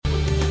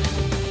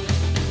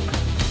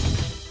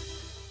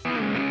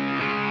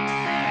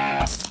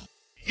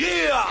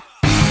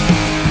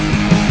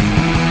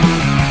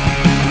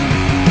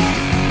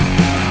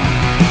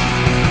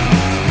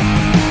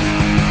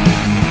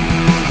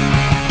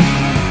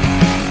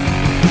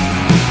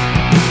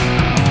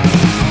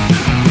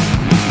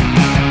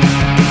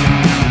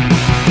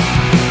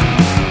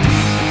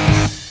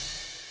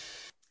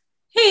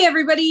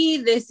everybody.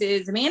 This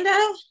is Amanda.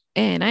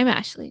 And I'm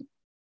Ashley.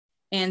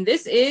 And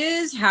this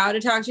is How to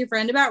Talk to Your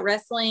Friend About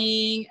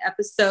Wrestling,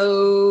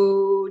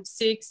 episode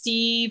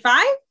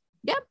 65?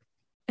 Yep,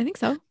 I think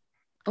so.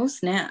 Oh,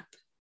 snap.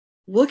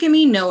 Look at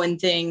me knowing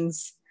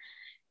things,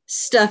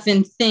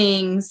 stuffing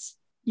things.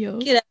 Yo.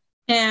 Get out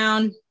of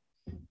town.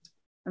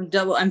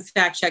 I'm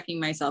fact checking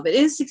myself. It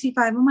is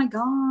 65. Oh my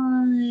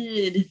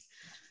God.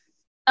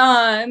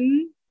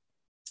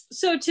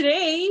 So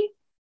today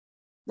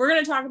we're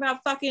going to talk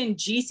about fucking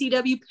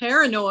GCW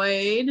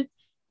Paranoid.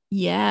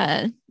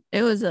 Yeah,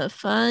 it was a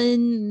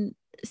fun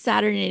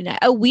Saturday night.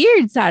 A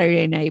weird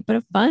Saturday night, but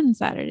a fun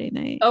Saturday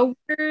night. A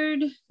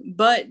weird,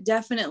 but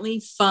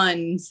definitely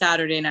fun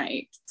Saturday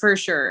night, for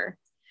sure.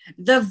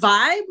 The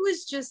vibe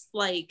was just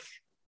like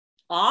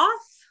off.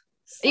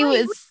 Slightly.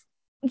 It was,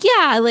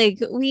 yeah, like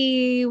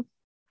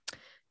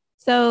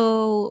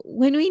so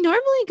when we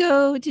normally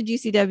go to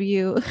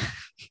GCW,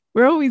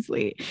 we're always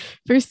late.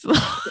 First of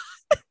all,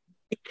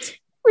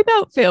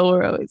 without fail,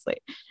 we're always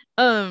late.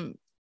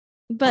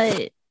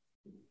 But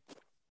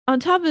on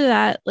top of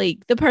that,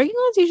 like the parking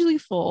lot's usually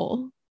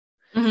full.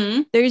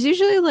 Mm-hmm. There's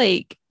usually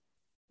like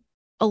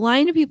a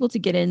line of people to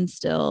get in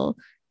still.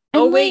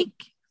 And wait,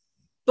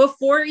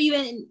 before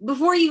even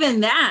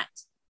that,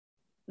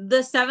 the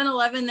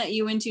 7-Eleven that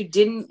you went to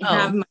didn't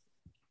have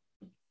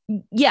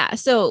yeah,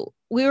 so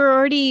we were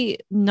already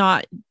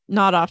not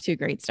off to a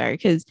great start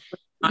because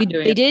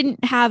they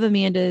didn't have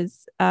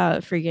Amanda's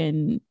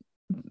friggin'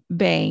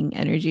 Bang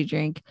energy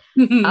drink.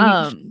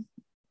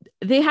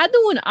 They had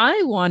the one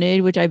I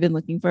wanted, which I've been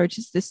looking for, which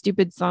is the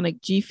stupid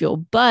Sonic G Fuel,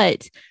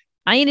 but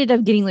I ended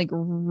up getting like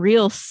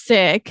real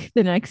sick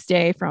the next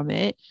day from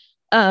it.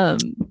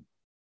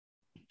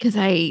 Because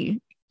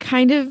I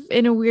kind of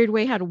in a weird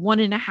way had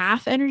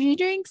 1.5 energy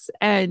drinks,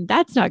 and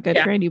that's not good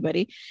for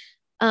anybody.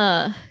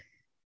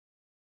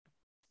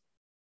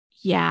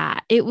 Yeah,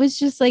 it was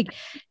just like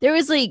there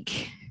was like,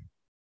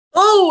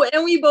 oh,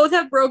 and we both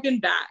have broken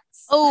backs.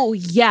 Oh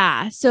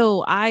yeah,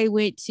 so I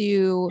went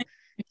to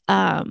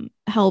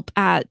help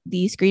at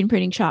the screen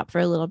printing shop for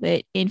a little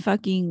bit in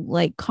fucking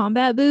like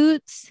combat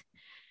boots,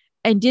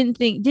 and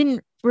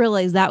didn't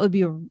realize that would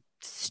be a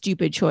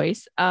stupid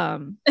choice.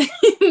 And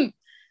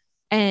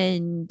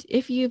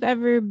if you've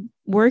ever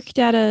worked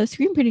at a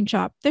screen printing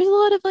shop, there's a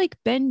lot of like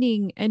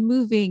bending and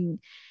moving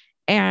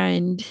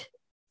and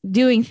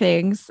doing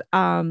things.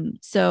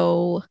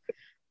 So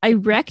I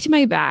wrecked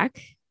my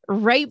back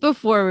right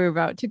before we were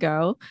about to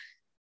go.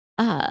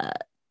 And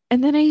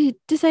then I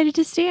decided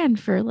to stand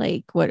for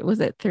like, what was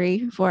it,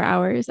 3-4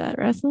 hours at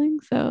wrestling?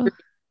 So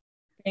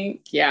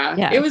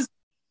yeah, it was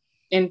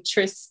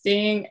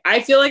interesting. I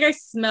feel like I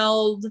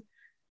smelled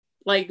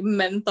like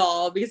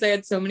menthol because I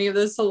had so many of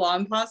those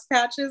Salonpas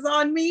patches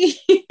on me.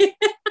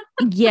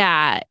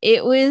 Yeah,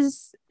 it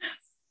was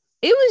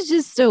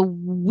just a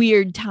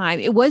weird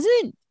time. It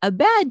wasn't a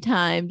bad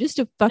time, just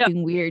a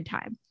fucking weird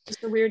time.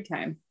 Just a weird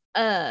time.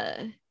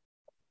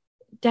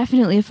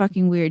 Definitely a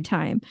fucking weird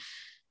time.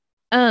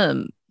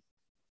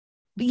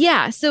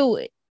 Yeah, so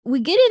we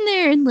get in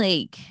there and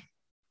like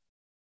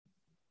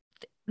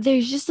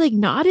there's just like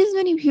not as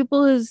many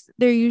people as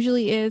there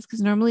usually is,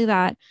 because normally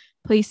that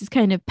place is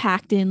kind of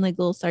packed in like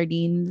little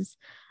sardines.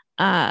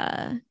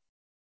 And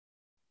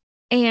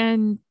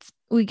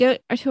we go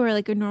to our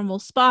like a normal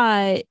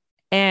spot,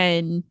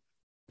 and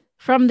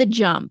from the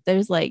jump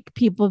there's like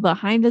people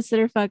behind us that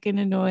are fucking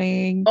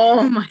annoying.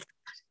 Oh my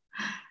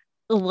God.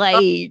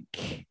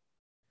 Like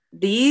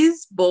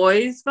these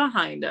boys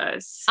behind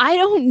us. I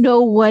don't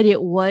know what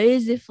it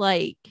was. If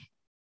like,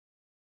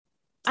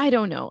 I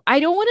don't know.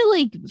 I don't want to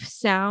like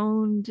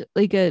sound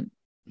like I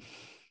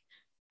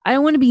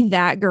don't want to be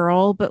that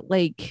girl, but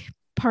like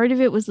part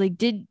of it was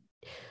like,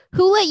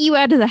 who let you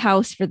out of the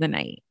house for the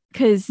night?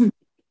 Because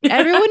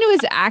everyone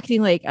was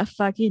acting like a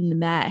fucking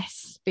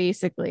mess,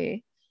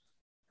 basically.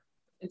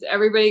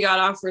 Everybody got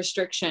off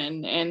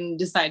restriction and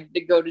decided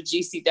to go to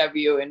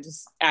GCW and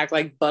just act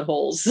like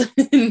buttholes.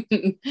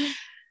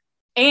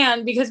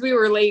 And because we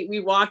were late, we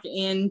walk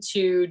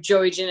into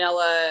Joey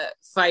Janela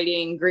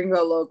fighting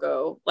Gringo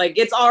Loco. Like,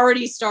 it's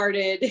already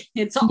started.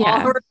 It's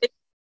already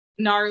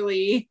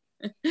gnarly.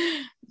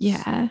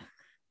 Yeah.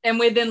 And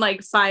within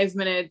like 5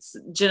 minutes,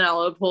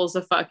 Janela pulls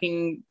a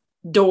fucking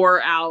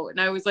door out.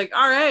 And I was like,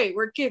 all right,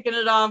 we're kicking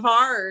it off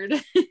hard.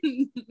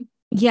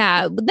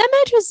 Yeah, but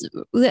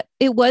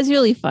it was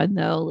really fun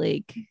though.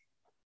 Like,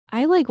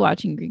 I like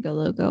watching Gringo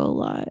Loco a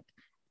lot.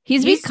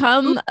 He's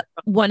become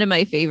one of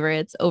my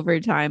favorites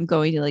over time,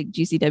 going to like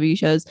GCW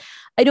shows.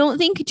 I don't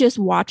think just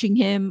watching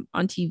him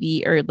on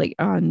TV or like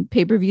on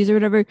pay-per-views or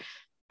whatever,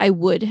 I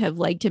would have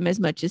liked him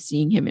as much as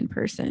seeing him in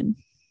person.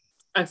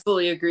 I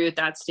fully agree with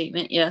that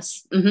statement.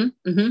 Yes.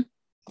 Mm-hmm. Mm-hmm.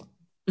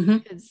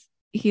 Mm-hmm.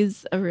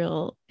 He's a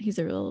real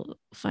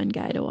fun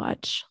guy to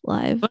watch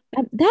live.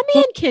 That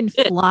man can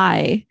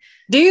fly.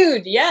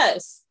 Dude,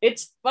 yes.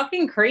 It's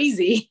fucking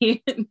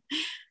crazy.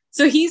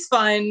 So he's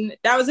fun.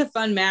 That was a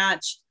fun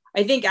match.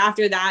 I think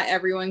after that,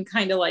 everyone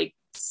kind of like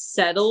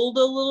settled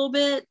a little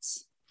bit.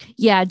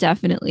 Yeah,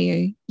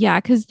 definitely. Yeah,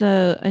 because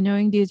the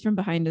annoying dudes from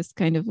behind us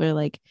kind of were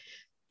like,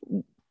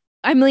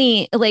 I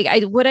mean,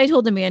 like what I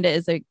told Amanda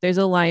is like there's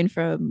a line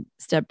from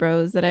Step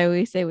Bros that I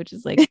always say, which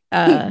is like,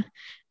 I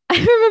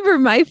remember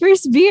my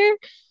first beer.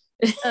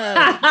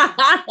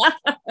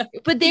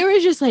 But they were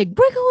just like,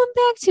 we're going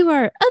back to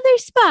our other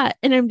spot.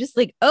 And I'm just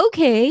like,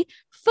 okay,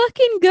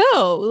 fucking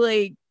go.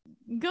 Like,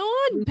 go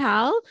on,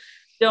 pal.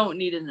 Don't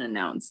need an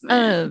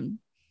announcement.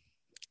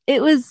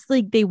 It was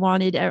like they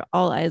wanted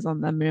all eyes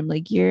on them. And I'm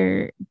like,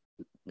 you're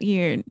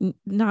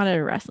not at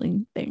a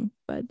wrestling thing,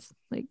 but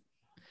like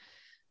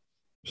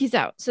he's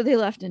out. So they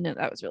left and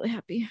I was really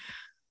happy.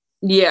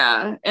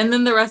 Yeah. And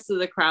then the rest of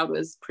the crowd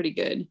was pretty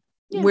good.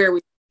 Yeah. Where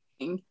we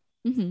for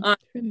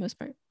the most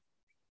part.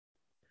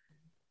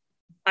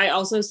 I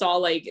also saw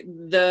like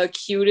the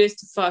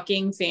cutest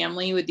fucking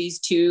family with these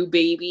two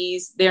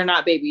babies. They're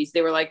not babies.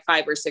 They were like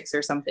 5 or 6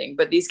 or something,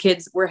 but these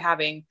kids were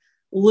having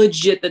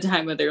legit the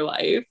time of their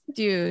life.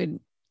 Dude.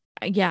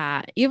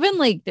 Yeah. Even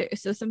like,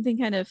 so something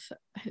kind of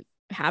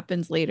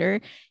happens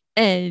later.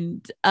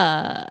 And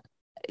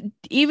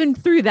even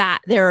through that,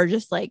 they were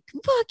just like,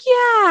 fuck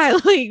yeah.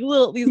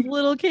 Like these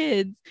little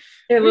kids.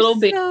 They're little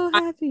big. So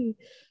happy.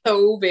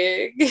 So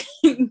big.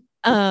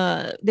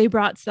 They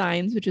brought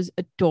signs, which is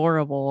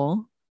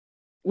adorable.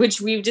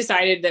 Which we've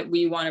decided that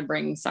we want to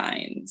bring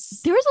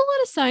signs. There was a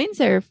lot of signs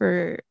there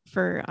for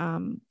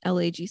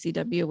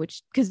LAGCW,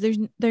 which because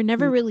there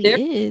never really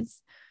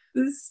is.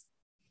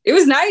 It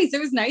was nice. It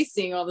was nice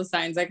seeing all the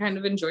signs. I kind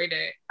of enjoyed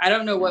it. I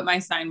don't know what my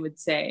sign would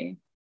say.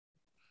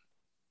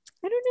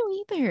 I don't know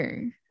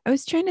either. I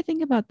was trying to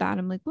think about that.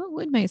 I'm like, what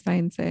would my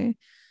sign say?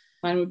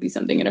 Mine would be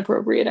something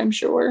inappropriate, I'm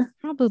sure.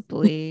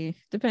 Probably,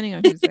 depending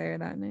on who's there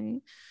that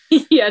night.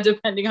 Yeah,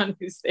 depending on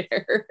who's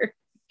there.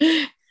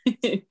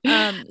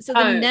 So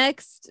the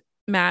next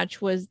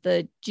match was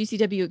the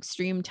GCW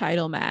Extreme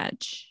title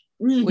match,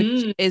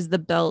 which is the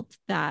belt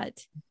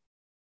that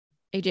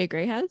AJ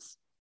Gray has.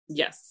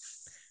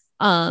 Yes.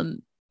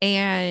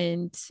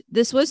 And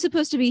this was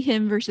supposed to be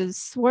him versus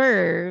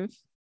Swerve.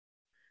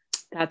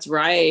 That's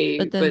right.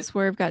 But then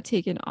Swerve got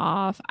taken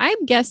off.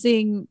 I'm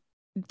guessing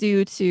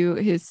due to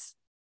his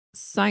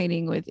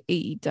signing with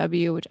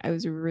AEW, which I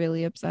was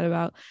really upset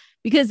about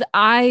because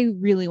I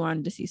really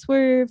wanted to see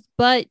Swerve.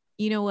 But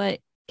you know what?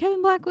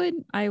 Kevin Blackwood,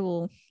 I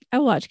will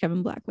watch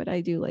Kevin Blackwood.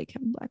 I do like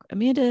Kevin Blackwood.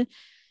 Amanda,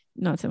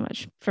 not so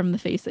much from the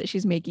face that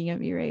she's making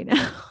at me right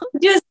now.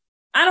 Just,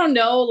 I don't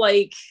know,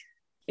 like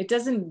it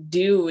doesn't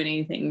do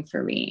anything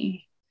for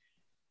me.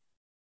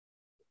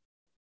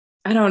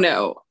 I don't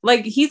know.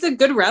 Like he's a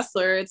good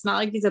wrestler. It's not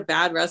like he's a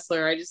bad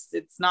wrestler.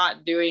 It's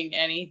not doing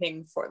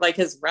anything for like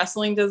his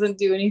wrestling doesn't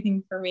do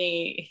anything for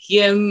me.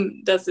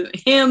 Him doesn't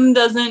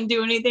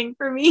do anything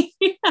for me.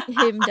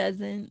 Him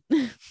doesn't.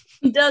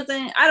 He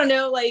doesn't. I don't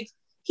know. Like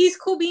he's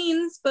cool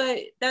beans, but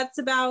that's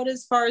about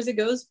as far as it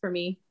goes for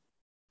me.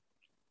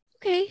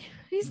 Okay.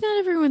 He's not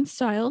everyone's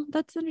style.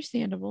 That's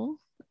understandable.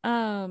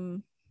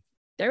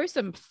 There was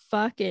some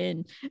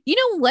fucking, you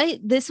know what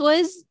this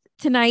was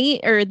tonight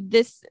or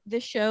this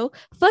show?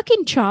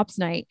 Fucking chops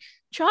night.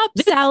 Chop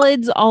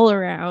salads all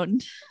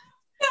around.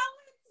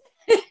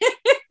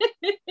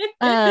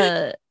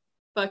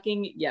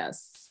 Fucking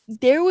yes.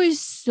 There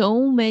was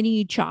so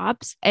many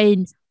chops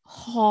and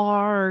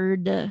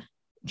hard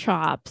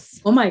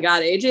chops. Oh my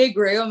god, AJ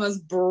Gray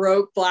almost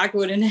broke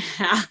Blackwood in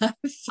half.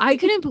 I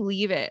couldn't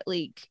believe it.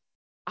 Like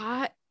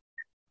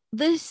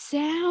the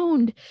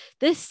sound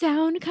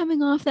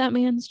coming off that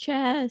man's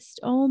chest.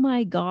 Oh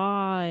my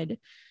god.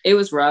 It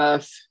was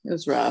rough.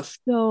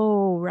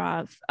 So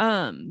rough.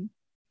 AJ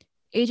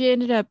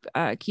ended up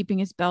keeping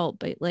his belt,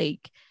 but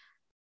like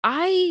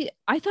I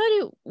thought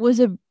it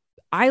was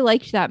I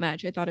liked that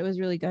match. I thought it was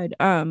really good.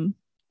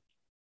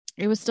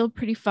 It was still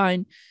pretty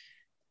fun.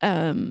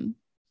 I'm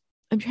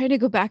trying to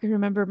go back and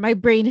remember. My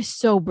brain is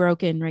so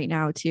broken right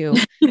now too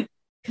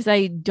because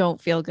I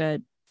don't feel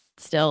good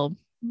still.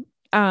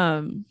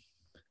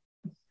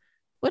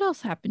 What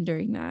else happened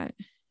during that?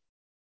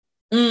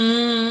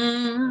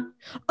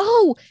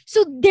 Oh,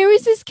 so there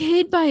was this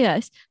kid by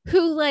us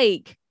who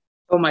like,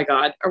 oh my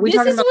god, are we this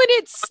talking is about when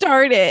it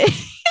started? Are we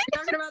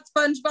talking about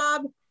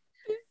SpongeBob?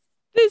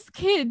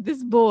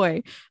 This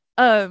boy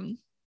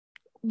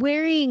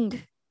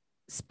wearing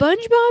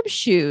SpongeBob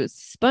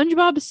shoes,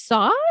 SpongeBob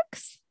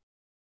socks.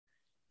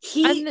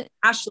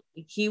 Ashley,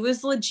 he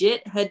was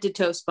legit head to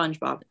toe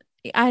SpongeBob.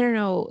 I don't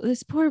know,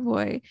 this poor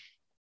boy.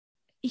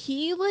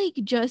 He like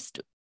just,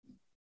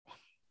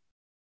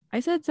 I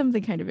said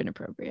something kind of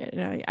inappropriate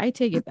and I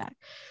take it back,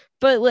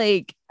 but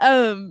like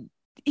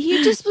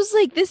he just was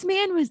like, this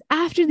man was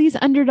after these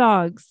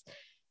underdogs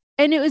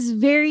and it was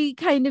very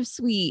kind of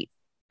sweet,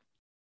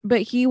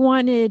 but he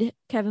wanted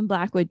Kevin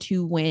Blackwood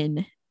to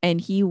win and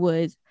he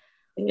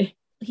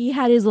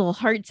had his little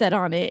heart set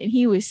on it and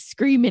he was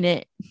screaming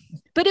it,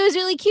 but it was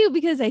really cute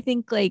because I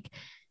think like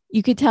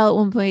you could tell at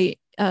one point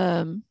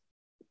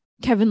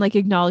Kevin like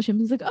acknowledged him.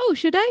 He's like, oh,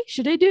 should I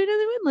do another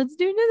one? Let's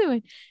do another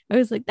one. I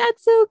was like,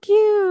 that's so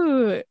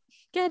cute.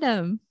 Get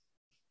him.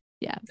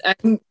 Yeah. I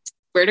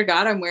swear to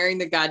God, I'm wearing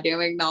the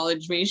goddamn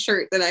acknowledge me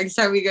shirt the next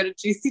time we go to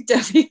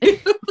GCW.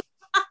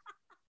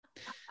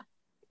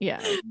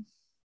 Yeah.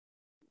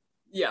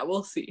 Yeah,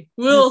 we'll see.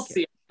 We'll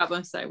see. I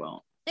promise I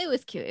won't. It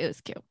was cute. It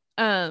was cute.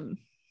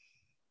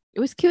 It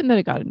was cute and then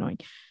it got annoying.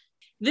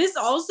 This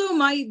also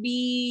might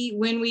be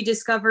when we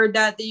discovered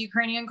that the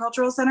Ukrainian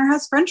Cultural Center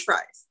has French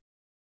fries.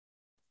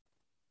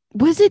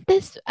 Was it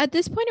this at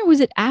this point or was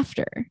it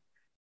after?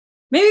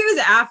 Maybe it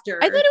was after.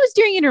 I thought it was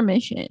during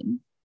intermission.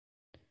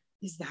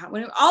 Is that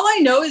when all I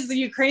know is the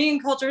Ukrainian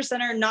Culture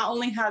Center not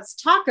only has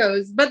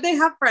tacos, but they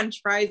have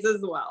French fries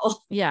as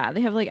well. Yeah,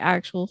 they have like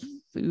actual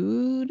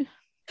food.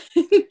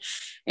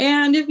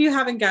 And if you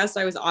haven't guessed,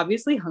 I was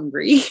obviously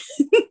hungry.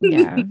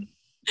 Yeah.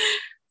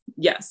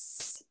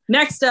 Yes.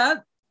 Next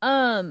up.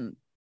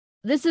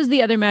 This is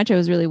the other match I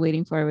was really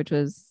waiting for, which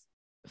was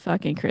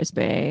fucking Chris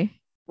Bay.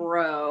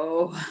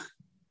 Bro.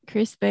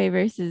 Chris Bay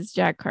versus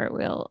Jack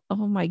Cartwheel.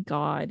 Oh my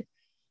god.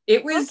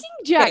 It was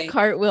fucking Jack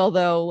Cartwheel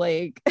though,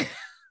 like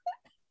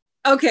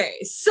okay,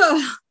 so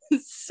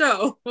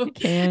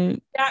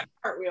can't. Jack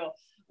Cartwheel.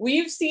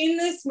 We've seen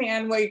this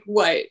man like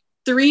what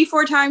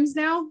 3-4 times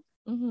now.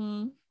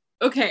 Mm-hmm.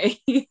 Okay,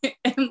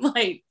 and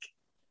like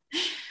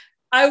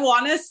I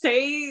want to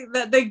say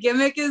that the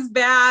gimmick is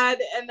bad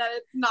and that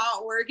it's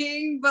not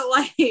working, but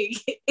like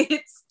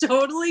it's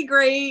totally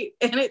great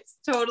and it's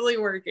totally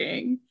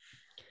working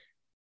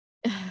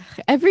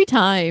every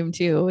time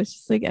too. It's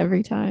just like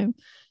every time.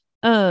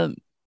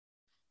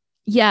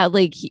 Yeah,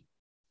 like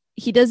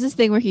he does this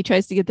thing where he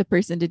tries to get the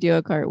person to do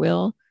a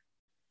cartwheel.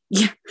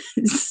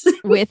 Yes.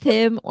 With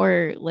him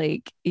or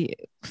like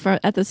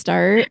at the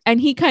start, and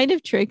he kind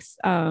of tricks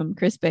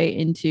Chris Bay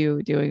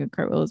into doing a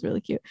cartwheel. It was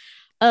really cute.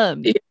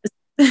 Yes.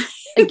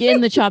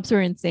 Again, the chops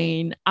were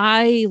insane.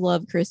 I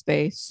love Chris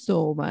Bay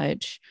so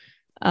much.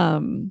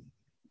 And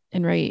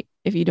right,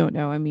 if you don't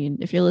know, I mean,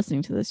 if you're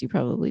listening to this, you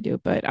probably do,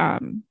 but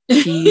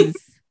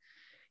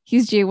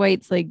he's Jay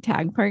White's like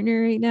tag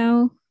partner right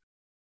now,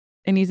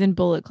 and he's in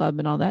Bullet Club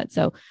and all that.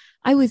 So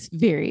I was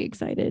very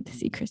excited to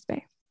see Chris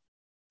Bay.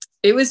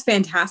 It was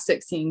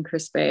fantastic seeing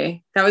Chris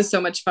Bay. That was so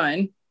much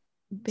fun.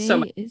 Bay so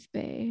much. Is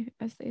Bay,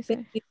 as they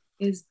say. Bay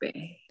is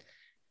Bay.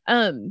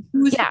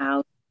 Whose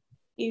house?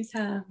 Bay's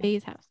house.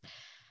 Bay's house.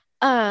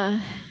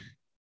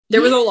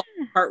 There was a lot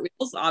of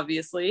cartwheels,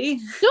 obviously.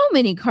 So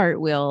many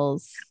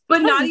cartwheels. But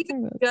not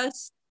even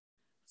just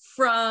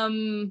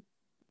from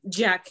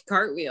Jack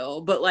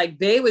Cartwheel, but like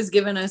Bay was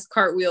giving us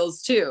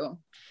cartwheels too.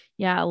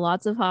 Yeah,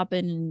 lots of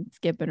hopping and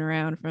skipping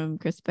around from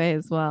Chris Bay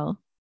as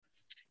well.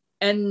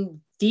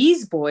 And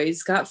these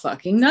boys got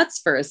fucking nuts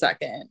for a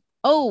second.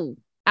 Oh,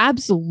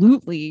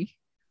 absolutely.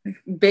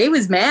 Bay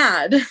was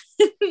mad.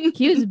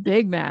 He was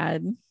big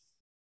mad.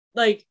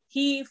 Like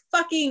he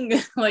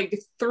fucking like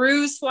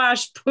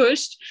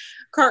threw/pushed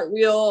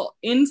Cartwheel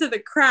into the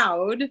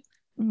crowd.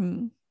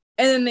 Mm-hmm. And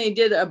then they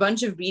did a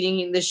bunch of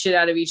beating the shit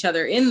out of each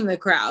other in the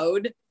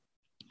crowd.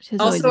 Which is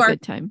also always a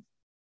good time.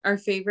 Our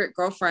favorite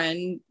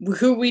girlfriend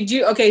who we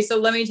do. Okay, so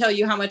let me tell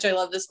you how much I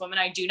love this woman.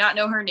 I do not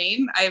know her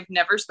name. I have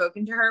never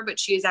spoken to her, but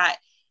she is at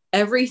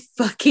every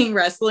fucking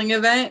wrestling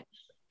event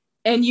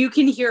and you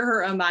can hear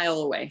her a mile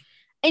away.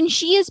 And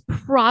she is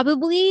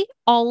probably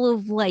all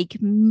of like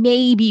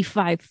maybe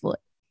 5 foot.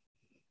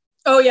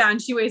 Oh yeah. And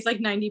she weighs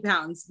like 90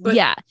 pounds, but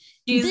yeah,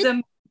 she is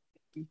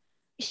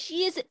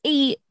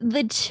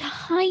the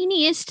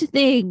tiniest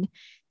thing.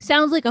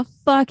 Sounds like a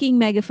fucking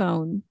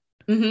megaphone.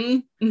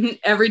 Mm-hmm. Mm-hmm.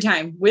 Every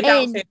time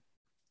without fail.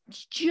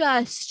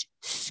 Just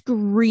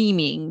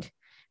screaming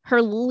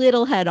her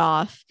little head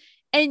off.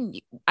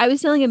 And I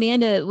was telling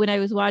Amanda when I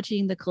was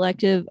watching the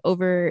collective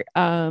over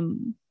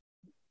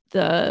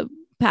the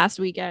past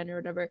weekend or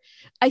whatever,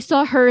 I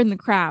saw her in the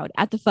crowd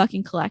at the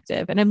fucking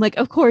collective, and I'm like,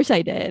 of course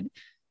I did.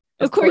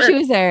 Of course she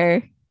was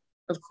there.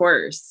 Of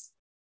course.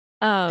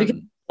 Because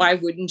why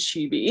wouldn't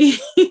she be?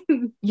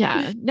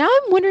 Yeah. Now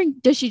I'm wondering,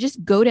 does she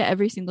just go to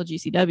every single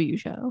GCW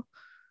show?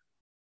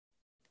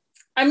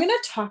 I'm gonna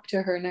talk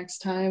to her next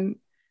time.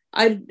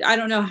 I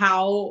don't know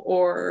how,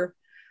 or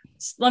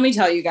let me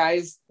tell you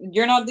guys,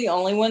 you're not the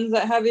only ones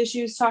that have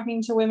issues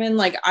talking to women.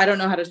 Like I don't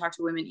know how to talk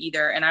to women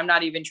either, and I'm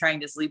not even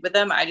trying to sleep with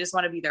them. I just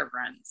want to be their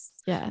friends.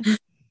 Yeah.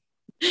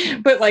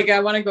 But like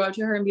I want to go up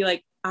to her and be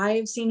like,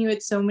 I've seen you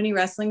at so many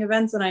wrestling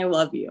events and I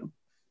love you.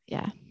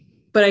 Yeah.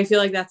 But I feel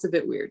like that's a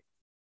bit weird.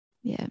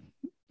 Yeah.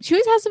 She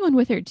always has someone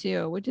with her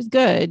too, which is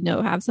good.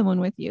 No, have someone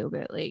with you,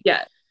 but like,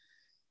 yeah,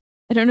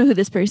 I don't know who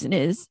this person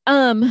is.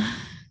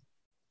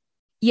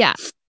 Yeah.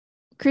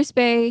 Chris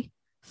Bay,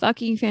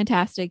 fucking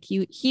fantastic.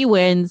 He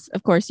wins.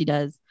 Of course he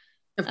does.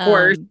 Of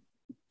course.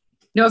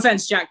 No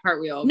offense, Jack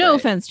Cartwheel. No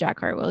offense, Jack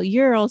Cartwheel.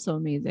 You're also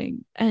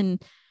amazing.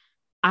 And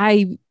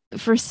I,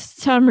 for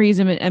some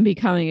reason, am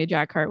becoming a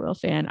Jack Cartwheel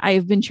fan.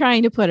 I've been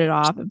trying to put it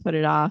off,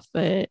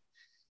 but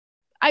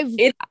I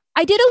did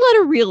a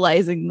lot of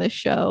realizing this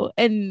show,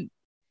 and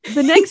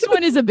the next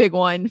one is a big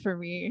one for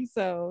me.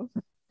 So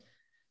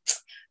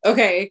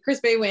okay,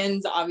 Chris Bay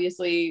wins,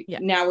 obviously. Yeah.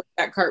 Now we're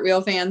Jack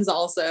Cartwheel fans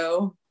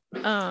also.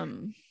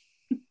 The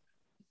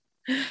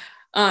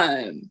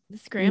Next.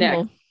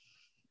 scramble.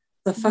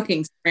 The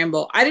fucking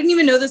scramble. I didn't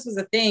even know this was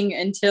a thing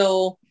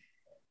until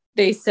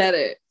they said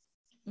it.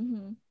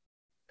 Mm-hmm.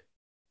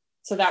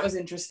 So that was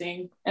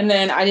interesting. And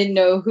then I didn't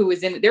know who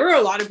was in it. There were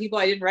a lot of people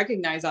I didn't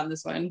recognize on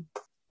this one.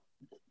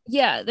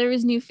 Yeah, there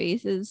was new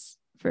faces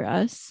for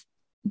us.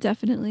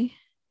 Definitely.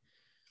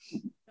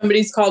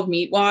 Somebody's called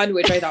Meatwad,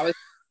 which I thought was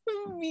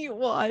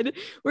Meatwad.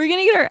 We're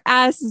gonna get our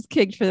asses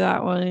kicked for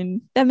that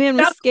one. That man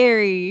was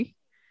scary.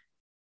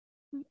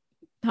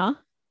 Huh?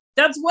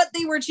 That's what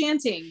they were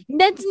chanting.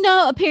 That's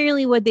not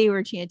apparently what they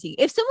were chanting.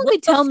 If someone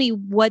could tell me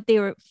what they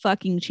were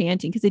fucking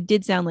chanting, because it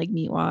did sound like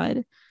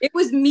Meatwad. It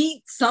was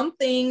meat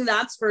something,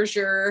 that's for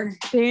sure.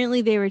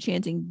 Apparently they were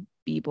chanting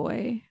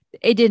B-boy.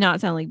 It did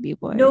not sound like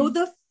B-boy. No,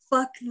 the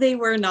fuck they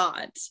were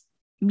not.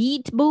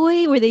 Meat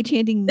boy? Were they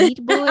chanting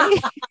meat boy?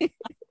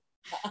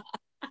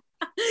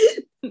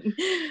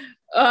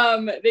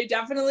 They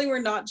definitely were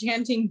not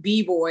chanting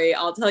B-boy,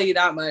 I'll tell you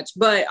that much.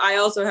 But I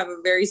also have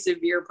a very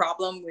severe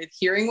problem with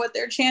hearing what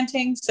they're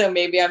chanting, so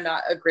maybe I'm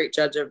not a great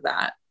judge of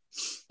that.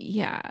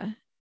 Yeah.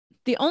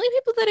 The only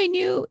people that I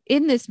knew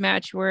in this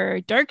match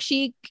were Dark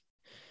Sheik,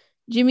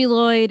 Jimmy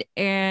Lloyd,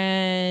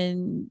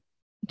 and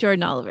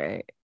Jordan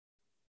Oliver.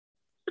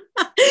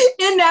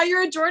 And now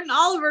you're a Jordan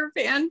Oliver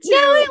fan too. No,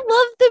 I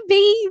love the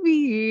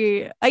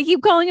baby. I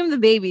keep calling him the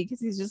baby because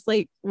he's just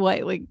like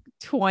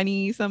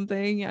 20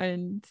 something,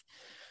 and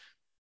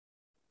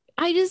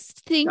I just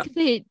think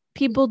that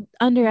people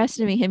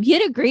underestimate him. He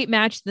had a great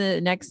match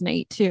the next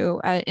night too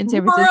in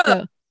San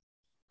Francisco.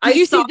 Did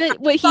you see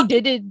what he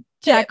did to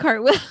Jack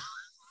Cartwheel?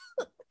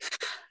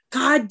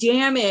 God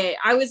damn it.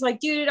 I was like,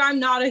 dude, I'm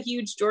not a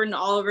huge Jordan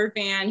Oliver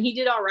fan. He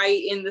did all right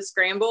in the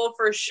scramble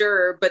for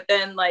sure, but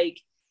then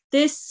like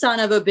this son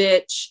of a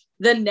bitch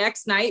the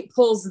next night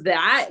pulls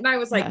that, and I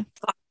was like,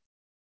 fuck.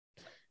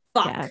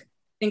 Yeah. I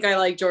think I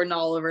like Jordan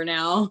Oliver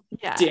now.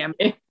 Yeah. Damn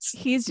it.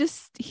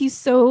 He's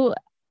so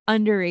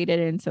underrated,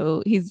 and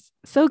so he's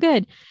so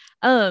good.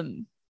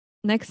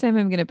 Next time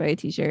I'm gonna buy a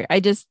t-shirt.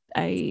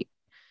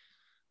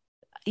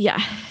 Yeah.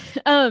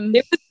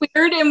 It was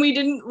weird, and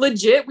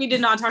we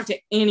did not talk to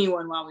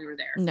anyone while we were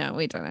there. No,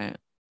 we didn't.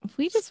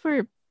 We just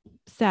were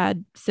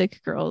sad, sick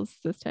girls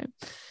this time.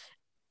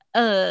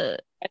 I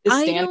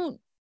don't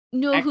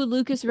know who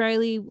Lucas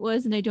Riley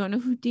was, and I don't know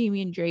who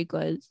Damian Drake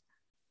was.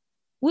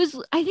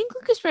 I think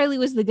Lucas Riley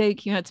was the guy who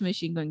came out to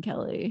Machine Gun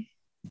Kelly.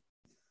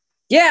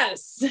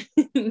 Yes.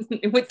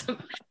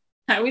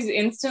 I was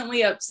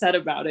instantly upset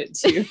about it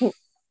too.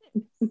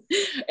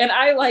 And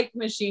I like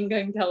Machine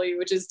Gun Kelly,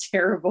 which is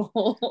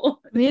terrible.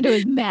 Amanda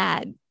was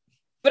mad.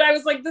 But I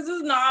was like, this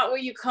is not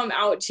what you come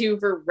out to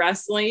for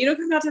wrestling. You don't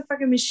come out to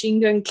fucking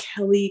Machine Gun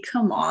Kelly.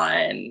 Come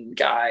on,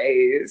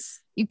 guys.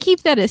 You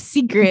keep that a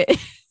secret.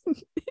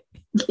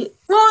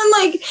 Well, and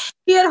like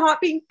he had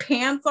hot pink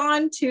pants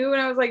on too,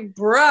 and I was like,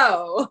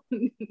 bro,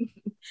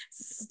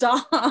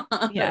 stop.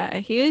 Yeah,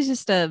 he was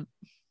just a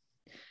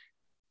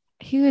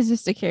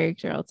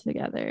character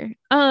altogether.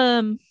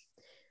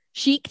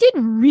 Sheik did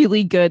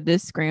really good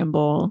this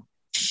scramble.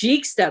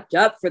 Sheik stepped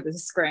up for the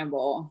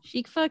scramble.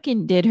 Sheik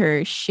fucking did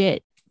her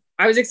shit.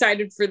 I was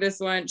excited for this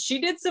one.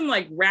 She did some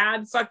like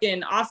rad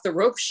fucking off the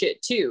rope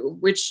shit too,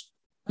 which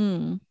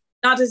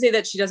not to say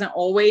that she doesn't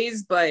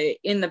always, but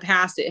in the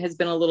past it has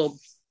been a little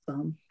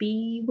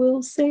bumpy,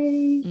 we'll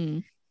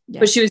say. Yeah.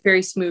 But she was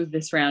very smooth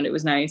this round. It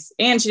was nice.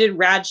 And she did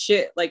rad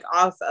shit like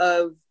off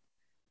of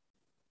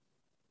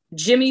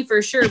Jimmy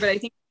for sure, but I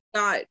think she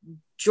got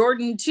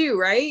Jordan too,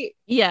 right?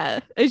 Yeah.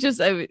 It's just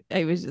I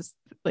was just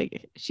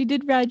like, she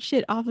did rad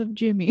shit off of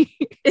Jimmy.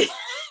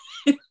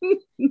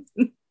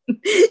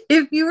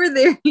 If you were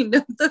there, you know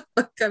what the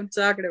fuck I'm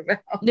talking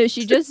about. No,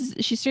 she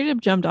straight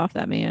up jumped off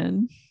that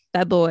man,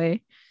 that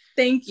boy.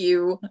 Thank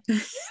you.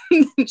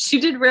 She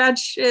did rad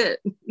shit.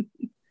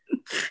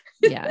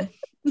 Yeah.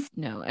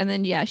 No. And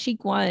then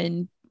Sheik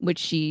won, which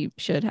she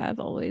should have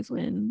always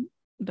win.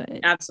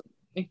 But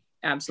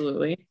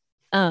absolutely.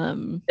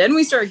 Then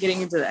we start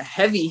getting into the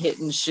heavy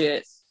hitting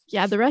shit.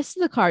 Yeah, the rest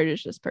of the card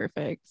is just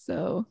perfect.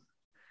 So,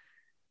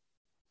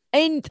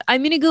 and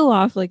I'm gonna go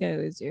off like I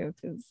always do.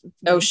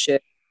 Oh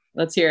shit.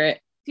 Let's hear it.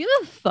 Do you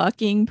have a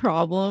fucking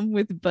problem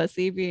with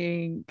Bussy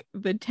being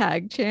the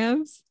tag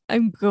champs?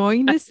 I'm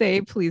going to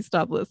say, please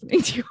stop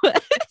listening to us.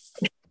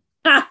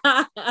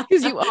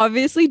 Because you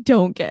obviously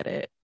don't get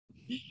it.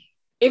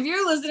 If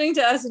you're listening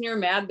to us and you're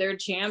mad they're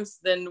champs,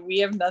 then we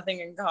have nothing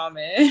in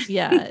common.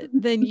 Yeah,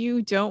 then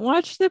you don't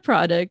watch the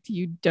product.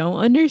 You don't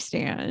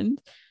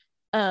understand.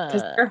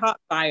 Because they're hot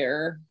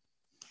fire.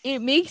 It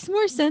makes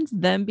more sense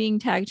them being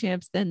tag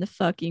champs than the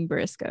fucking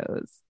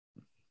Briscoes.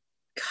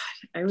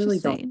 God, I really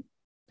don't.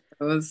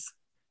 I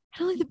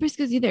don't like the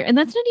Briscoes either. And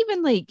that's not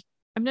even like,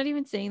 I'm not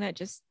even saying that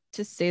just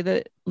to say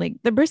that like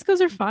the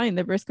Briscoes are fine.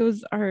 The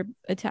Briscoes are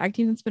a tag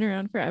team that's been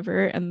around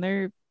forever, and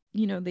they're,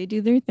 they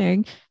do their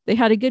thing. They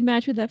had a good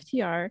match with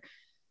FTR.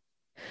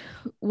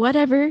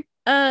 Whatever.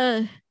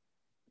 They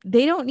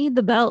don't need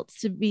the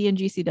belts to be in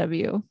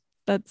GCW.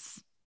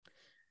 That's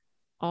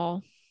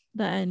all.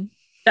 Then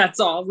that's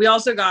all. We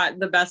also got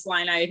the best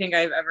line I think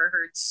I've ever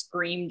heard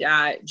screamed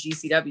at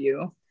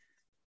GCW.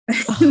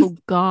 Oh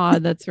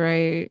God, that's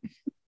right.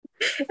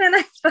 And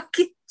I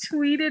fucking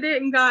tweeted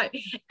it and got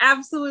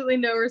absolutely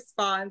no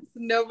response.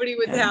 Nobody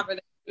was having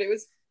it. But it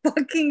was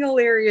fucking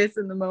hilarious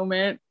in the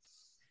moment.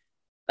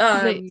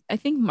 I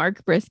think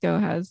Mark Briscoe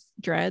has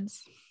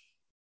dreads.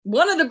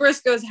 One of the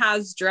Briscoes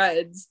has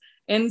dreads,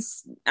 and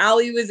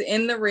Allie was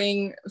in the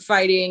ring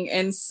fighting,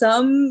 and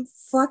some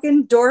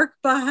fucking dork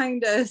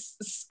behind us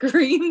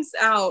screams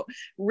out,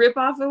 rip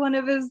off of one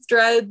of his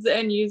dreads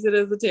and use it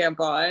as a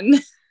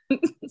tampon.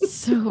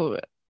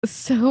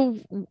 so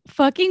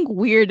fucking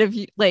weird of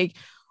you, like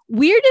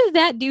weird of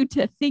that dude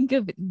to think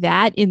of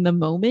that in the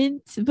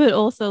moment, but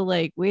also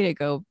like, way to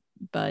go,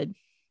 bud.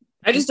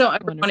 I just don't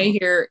ever want to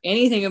hear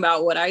anything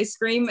about what I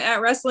scream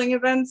at wrestling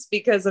events,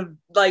 because of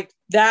like,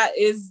 that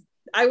is,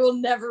 I will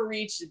never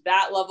reach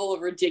that level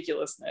of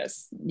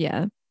ridiculousness.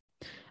 Yeah.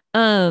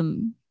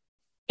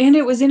 And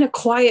it was in a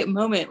quiet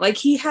moment. Like,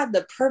 he had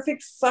the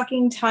perfect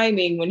fucking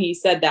timing when he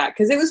said that,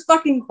 because it was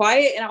fucking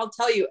quiet, and I'll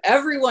tell you,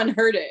 everyone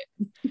heard it.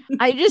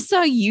 I just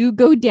saw you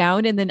go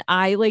down, and then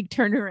I like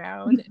turn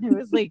around, and it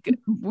was like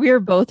we were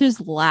both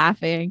just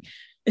laughing.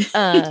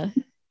 Yeah,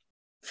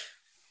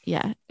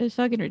 it was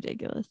fucking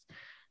ridiculous.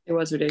 It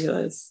was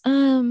ridiculous.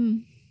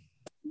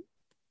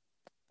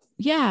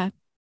 Yeah.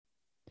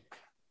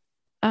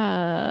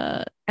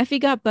 Effie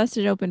got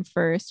busted open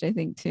first, I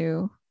think,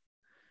 too.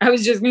 I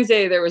was just gonna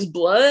say, there was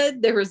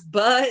blood, there was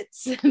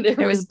butts,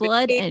 there was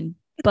blood and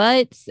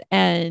butts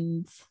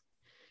and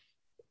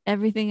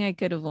everything I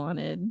could have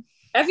wanted.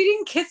 Effie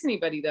didn't kiss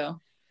anybody, though.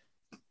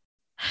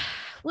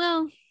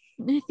 Well,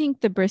 I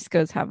think the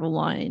Briscoes have a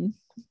line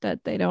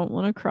that they don't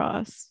want to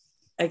cross.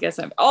 I guess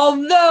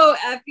although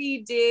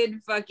Effie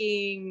did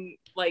fucking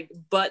like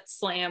butt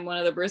slam one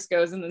of the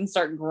Briscoes and then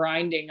start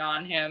grinding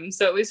on him,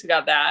 so at least we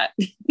got that.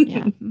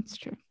 Yeah, that's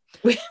true.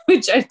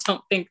 Which I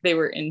don't think they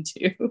were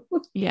into.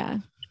 Yeah.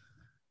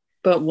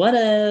 But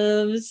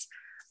whatevs.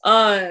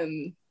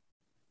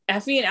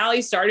 Effie and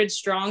Allie started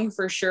strong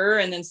for sure,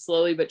 and then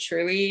slowly but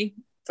surely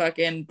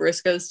fucking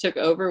Briscoes took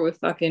over with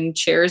fucking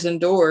chairs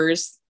and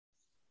doors.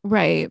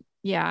 Right.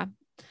 Yeah.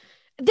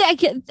 I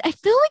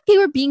feel like they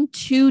were being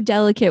too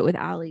delicate with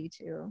Allie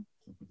too.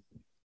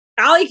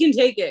 Allie can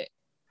take it.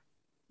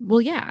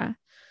 Well, yeah.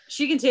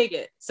 She can take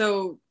it.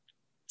 So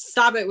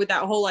stop it with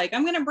that whole like,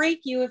 I'm gonna break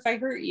you if I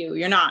hurt you.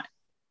 You're not.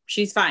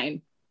 She's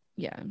fine.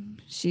 Yeah.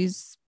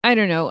 I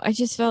don't know. I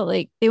just felt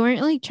like they weren't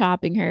like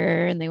chopping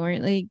her, and they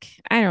weren't like,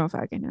 I don't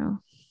fucking know.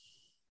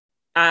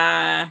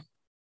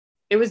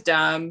 It was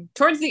dumb.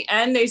 Towards the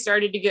end, they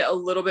started to get a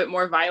little bit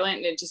more violent,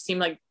 and it just seemed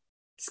like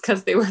it's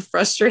because they were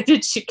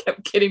frustrated. She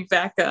kept getting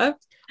back up.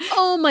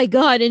 Oh my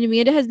god. And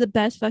Amanda has the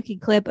best fucking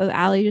clip of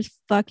Allie just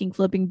fucking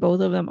flipping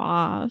both of them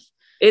off.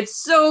 It's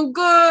so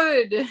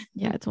good.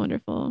 Yeah, it's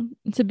wonderful.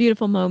 It's a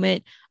beautiful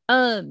moment.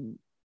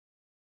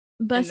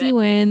 Bussy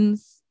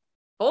wins.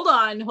 Hold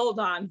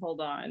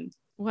on.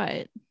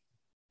 What?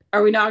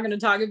 Are we not going to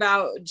talk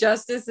about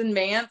Justice and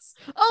Mance?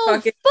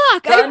 Oh,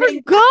 fuck. I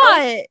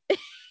forgot.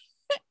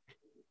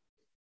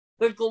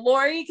 The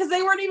glory, because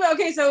they weren't even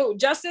okay. So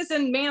Justice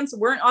and Mance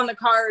weren't on the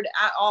card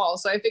at all.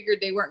 So I figured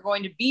they weren't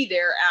going to be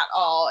there at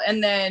all.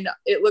 And then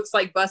it looks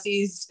like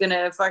Bussy's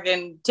gonna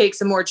fucking take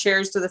some more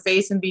chairs to the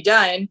face and be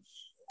done.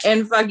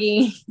 And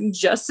fucking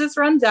Justice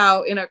runs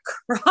out in a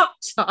crop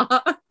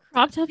top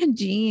and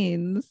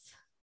jeans.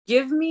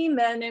 Give me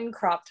men in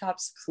crop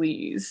tops,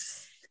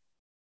 please.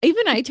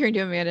 Even I turned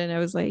to Amanda and I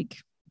was like,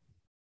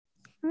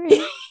 all right.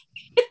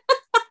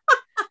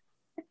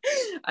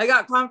 I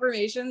got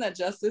confirmation that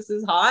Justice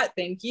is hot.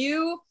 Thank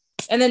you.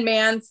 And then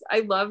Mance,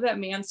 I love that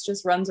Mance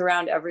just runs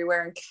around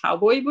everywhere in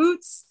cowboy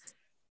boots.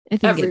 I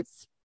think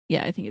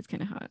it's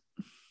kind of hot.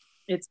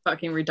 It's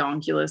fucking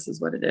redonkulous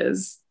is what it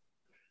is.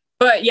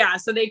 But yeah,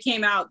 so they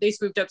came out, they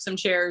swooped up some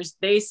chairs,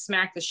 they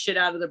smacked the shit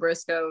out of the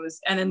Briscoes,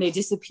 and then they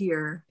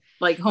disappear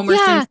like Homer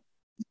Simpson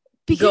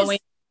going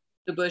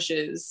the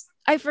bushes.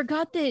 I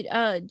forgot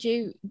that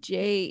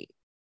Jay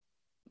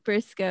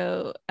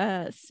Briscoe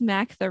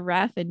smacked the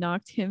ref and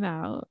knocked him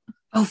out.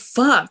 Oh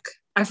fuck,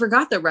 I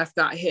forgot the ref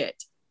got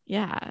hit.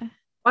 Yeah.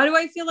 Why do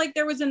I feel like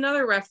there was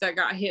another ref that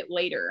got hit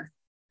later?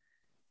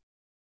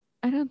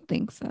 I don't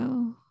think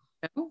so.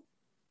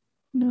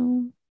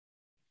 No.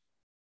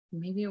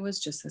 Maybe it was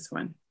just this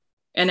one.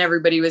 And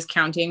everybody was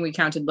counting. We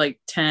counted like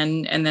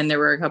 10, and then there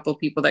were a couple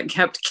people that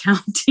kept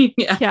counting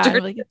after.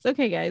 Yeah, like, it's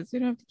okay, guys. We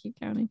don't have to keep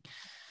counting.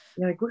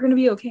 You're like, we're gonna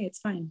be okay, it's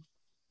fine.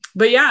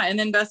 But yeah, and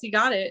then Bussy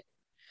got it.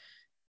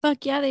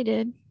 Fuck yeah, they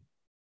did.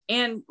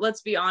 And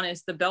let's be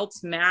honest, the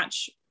belts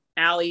match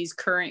Allie's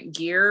current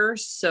gear,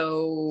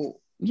 so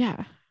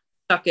yeah,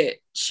 suck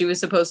it. She was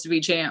supposed to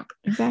be champ.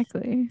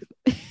 Exactly.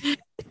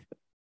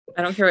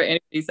 I don't care what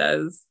anybody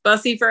says.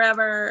 Bussy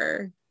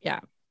forever.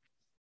 Yeah.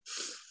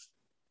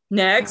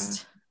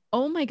 Next.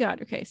 Oh my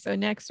god. Okay, so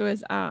next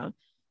was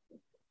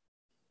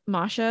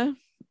Masha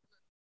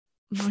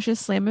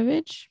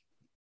Slamovich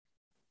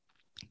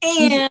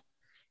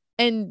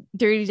and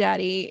Dirty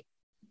Daddy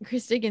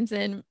Chris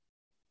Dickinson.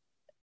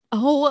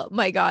 Oh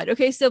my god.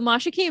 Okay, so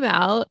Masha came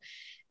out,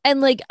 and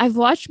like I've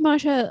watched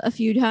Masha a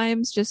few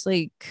times, just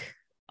like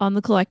on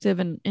the Collective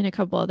and in a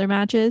couple other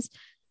matches.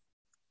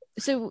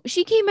 So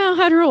she came out,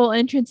 had her whole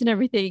entrance and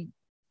everything.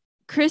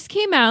 Chris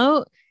came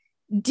out,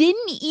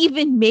 didn't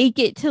even make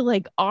it to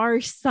like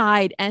our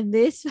side, and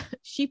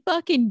she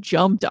fucking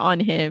jumped on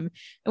him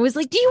and was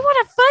like, do you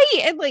want to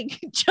fight, and like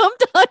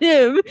jumped on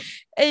him,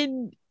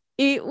 and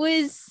it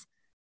was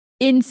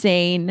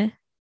insane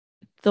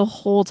the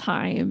whole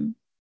time.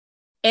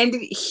 And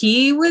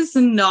he was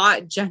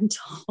not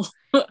gentle.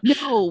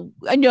 No,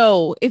 I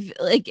know.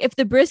 If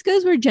the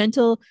Briscoes were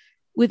gentle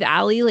with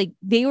Allie, like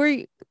they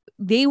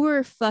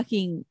were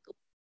fucking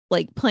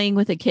like playing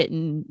with a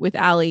kitten with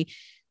Allie.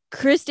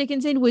 Chris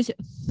Dickinson was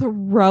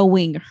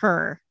throwing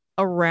her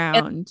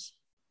around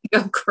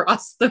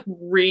across the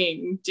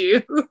ring,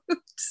 dude.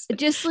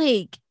 Just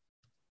like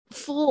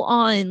full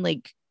on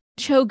like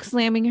choke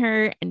slamming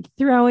her and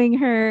throwing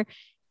her,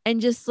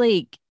 and just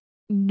like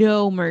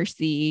no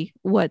mercy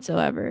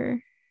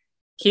whatsoever.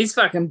 He's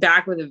fucking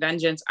back with a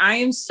vengeance. I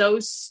am so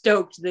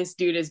stoked this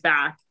dude is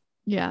back.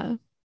 Yeah.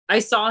 I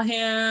saw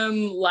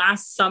him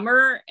last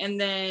summer,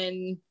 and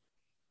then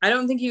I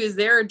don't think he was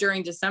there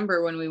during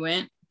December when we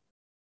went.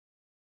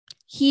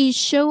 He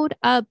showed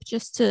up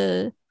just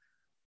to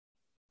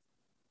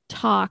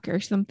talk or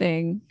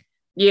something.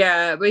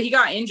 Yeah, but he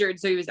got injured,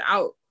 so he was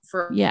out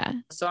for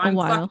so I'm a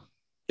while.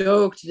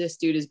 Stoked this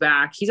dude is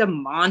back. He's a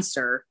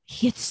monster.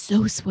 He gets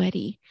so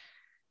sweaty.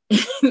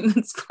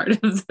 That's part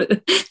of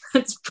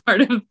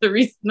the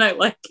reason I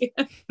like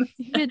him.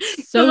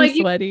 It's so like,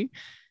 sweaty.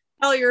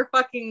 Hell, you're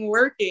fucking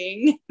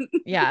working.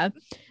 Yeah.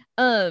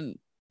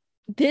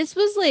 This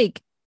was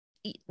like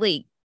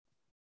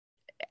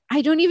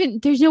I don't even,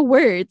 there's no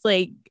words.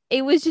 Like,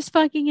 it was just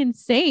fucking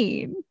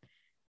insane.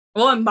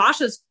 Well, and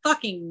Masha's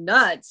fucking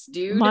nuts,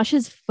 dude.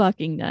 Masha's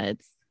fucking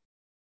nuts.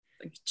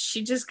 Like,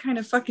 she just kind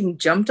of fucking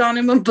jumped on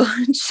him a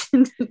bunch.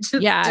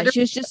 She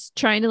was just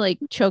trying to like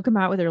choke him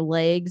out with her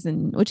legs,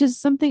 and which is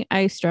something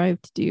I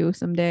strive to do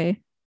someday.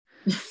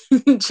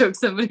 Choke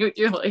somebody with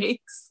your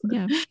legs.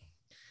 Yeah.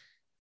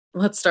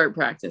 Let's start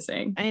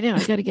practicing. I know.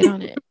 I got to get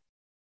on it.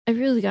 I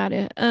really got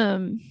it.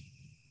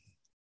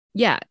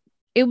 Yeah.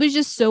 It was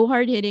just so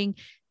hard hitting,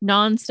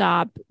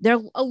 nonstop. There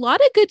are a lot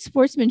of good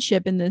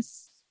sportsmanship in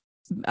this,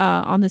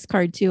 on this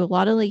card too. A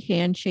lot of like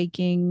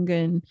handshaking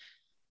and.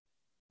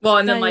 Well,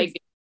 and then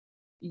like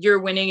you're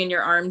winning and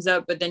your arms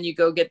up, but then you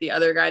go get the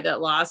other guy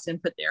that lost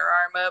and put their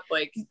arm up.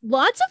 Like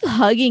lots of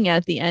hugging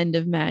at the end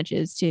of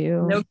matches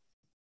too.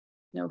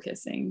 No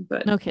kissing,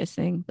 but no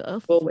kissing. A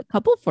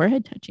couple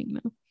forehead touching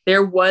though.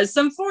 There was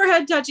some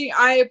forehead touching.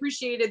 I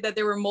appreciated that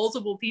there were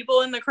multiple people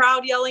in the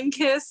crowd yelling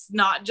kiss,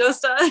 not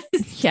just us.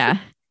 Yeah.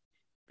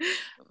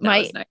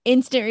 My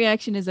instant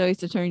reaction is always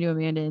to turn to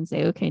Amanda and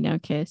say, okay, now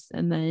kiss.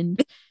 And then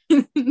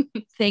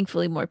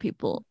thankfully more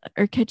people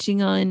are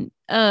catching on.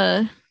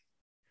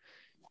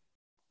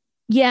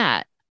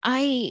 Yeah,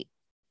 I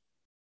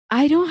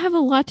don't have a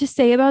lot to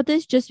say about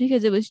this just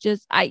because it was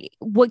just,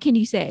 what can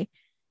you say?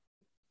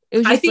 It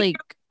was just like,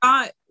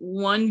 got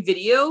one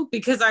video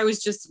because I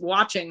was just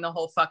watching the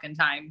whole fucking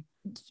time.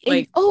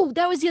 Like,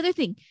 that was the other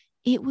thing.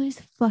 It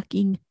was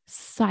fucking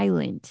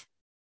silent.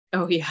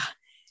 Oh yeah.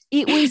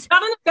 It was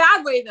not in a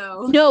bad way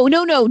though.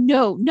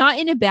 No, not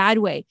in a bad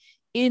way.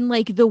 In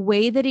like the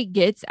way that it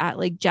gets at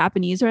like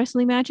Japanese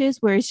wrestling matches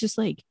where it's just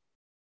like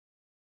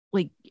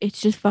it's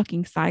just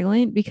fucking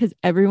silent because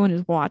everyone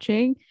is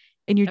watching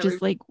and you're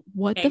just like,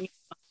 what the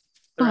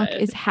fuck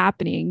is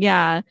happening?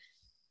 Yeah.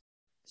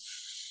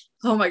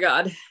 Oh my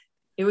God.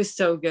 It was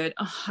so good.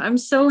 Oh, I'm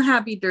so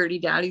happy Dirty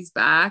Daddy's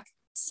back.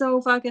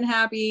 So fucking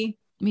happy.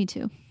 Me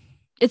too.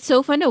 It's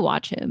so fun to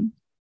watch him.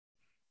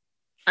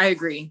 I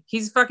agree.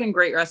 He's a fucking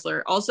great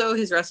wrestler. Also,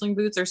 his wrestling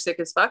boots are sick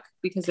as fuck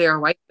because they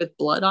are white with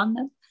blood on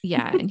them.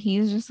 Yeah, and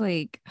he's just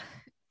like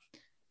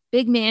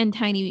big man,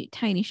 tiny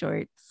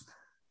shorts.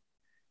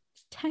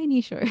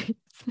 Tiny shorts.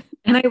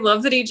 And I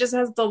love that he just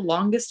has the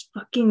longest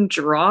fucking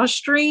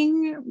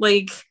drawstring.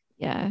 Like,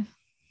 yeah.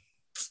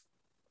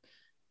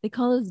 They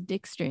call those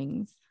dick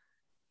strings.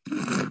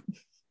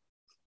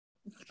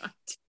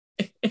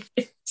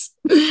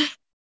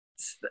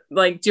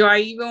 Like, do I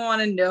even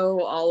want to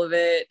know all of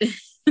it?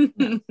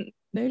 No,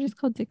 they're just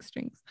called dick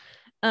strings.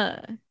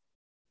 It's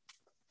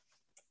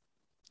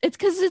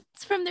because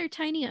it's from their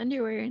tiny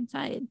underwear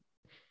inside.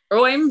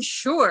 Oh, I'm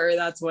sure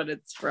that's what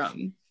it's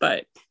from,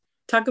 but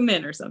tuck them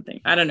in or something.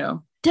 I don't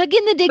know. Tuck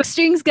in the dick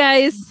strings,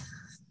 guys.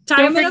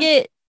 Don't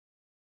forget.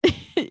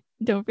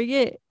 Don't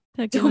forget.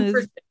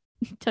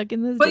 Tuck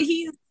in those. But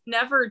he's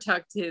never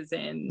tucked his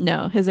in.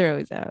 No, his are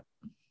always out.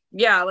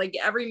 Yeah, like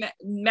every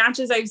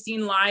matches I've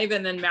seen live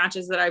and then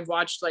matches that I've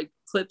watched like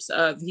clips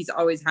of, he's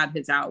always had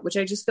his out, which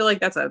I just feel like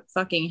that's a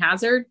fucking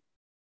hazard.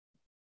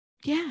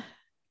 Yeah,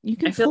 you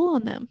can pull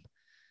on them.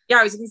 Yeah,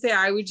 I was gonna say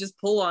I would just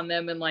pull on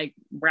them and like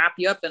wrap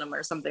you up in them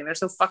or something. They're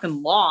so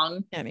fucking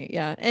long.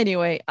 Yeah.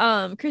 Anyway,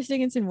 Chris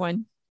Dickinson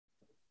won.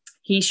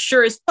 He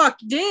sure as fuck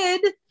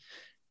did.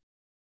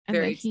 And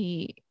then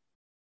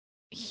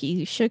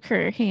he shook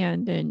her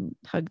hand and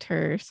hugged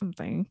her or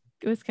something.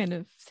 It was kind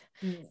of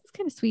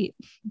sweet.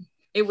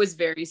 It was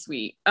very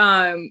sweet.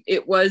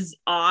 It was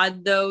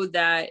odd though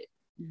that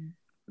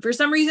for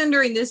some reason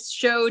during this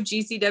show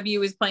GCW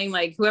was playing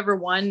like whoever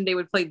won, they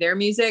would play their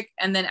music,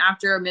 and then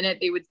after a minute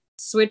they would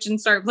switch and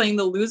start playing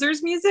the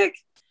Losers music.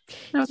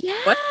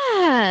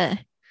 Yeah.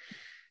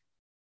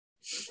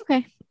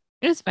 Okay.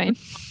 It was fine.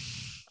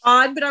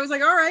 Odd, but I was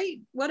like, all right,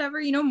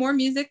 whatever, more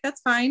music,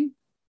 that's fine.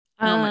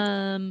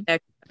 I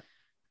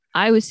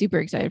was super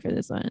excited for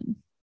this one.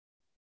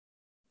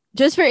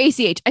 Just for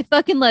ACH. I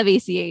fucking love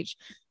ACH.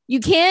 You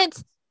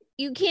can't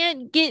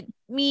get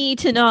me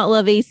to not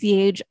love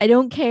ACH. I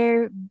don't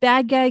care.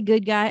 Bad guy,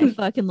 good guy. I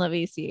fucking love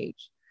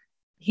ACH.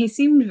 He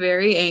seemed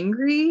very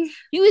angry.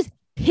 He was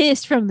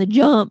pissed from the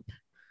jump.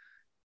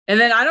 And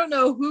then I don't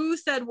know who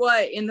said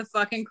what in the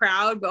fucking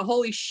crowd, but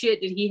holy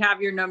shit, did he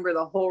have your number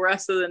the whole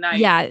rest of the night?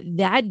 Yeah,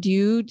 that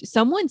dude,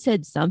 someone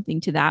said something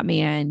to that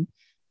man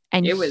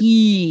and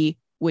he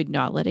would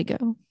not let it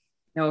go.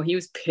 No, he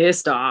was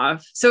pissed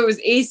off. So it was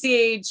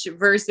ACH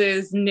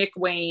versus Nick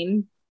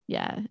Wayne.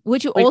 Yeah,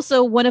 which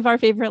also one of our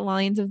favorite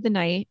lines of the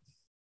night.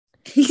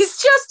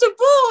 He's just a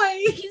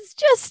boy. He's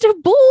just a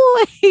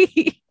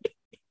boy.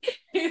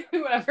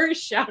 Whoever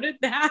shouted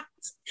that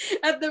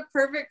at the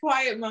perfect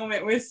quiet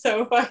moment was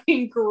so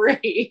fucking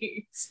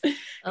great.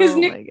 Because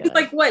Nick was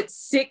like, what,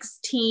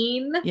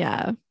 16?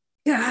 Yeah.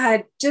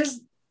 God,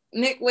 just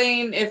Nick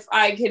Wayne, if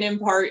I can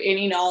impart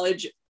any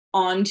knowledge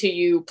onto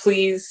you,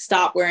 please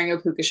stop wearing a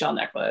puka shell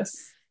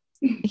necklace.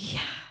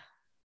 Yeah.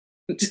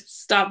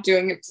 Just stop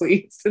doing it,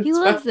 please. He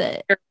loves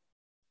it.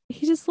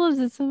 He just loves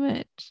it so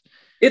much.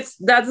 You're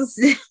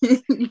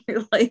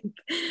like,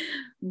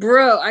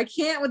 bro, I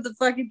can't with the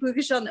fucking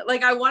puka shell.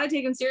 Like, I want to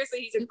take him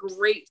seriously. He's a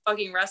great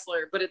fucking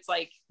wrestler, but it's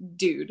like,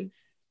 dude,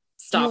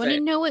 stop it. You want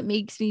to know what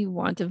makes me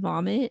want to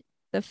vomit?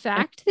 The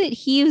fact that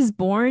he was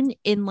born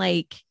in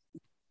like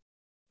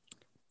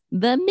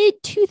the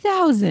mid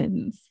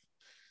 2000s.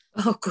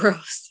 Oh,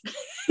 gross.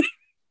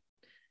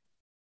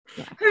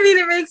 Yeah. I mean,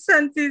 it makes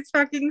sense. He's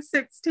fucking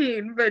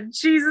 16, but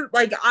Jesus,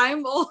 like,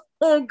 oh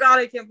God,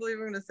 I can't believe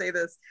I'm going to say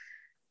this.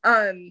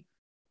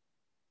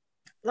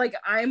 Like,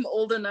 I'm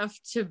old enough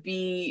to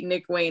be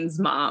Nick Wayne's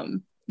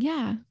mom.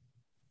 Yeah.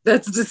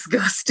 That's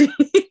disgusting.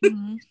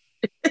 Mm-hmm.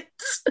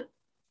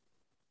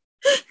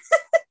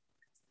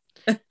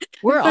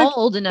 We're all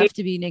old enough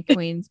to be Nick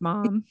Wayne's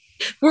mom.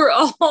 We're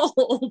all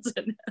old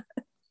enough.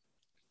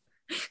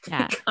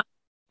 Yeah.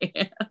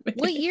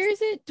 What year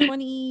is it?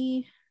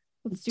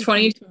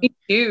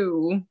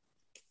 2022.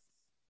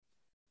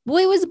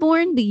 Boy was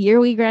born the year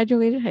we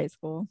graduated high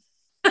school.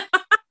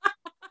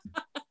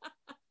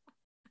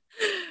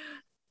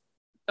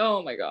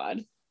 Oh my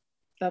God.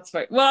 That's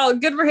fine. Well,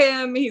 good for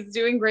him. He's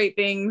doing great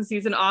things.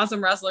 He's an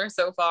awesome wrestler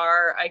so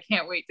far. I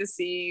can't wait to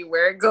see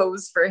where it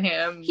goes for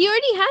him. He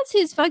already has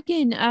his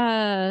fucking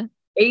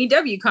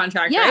AEW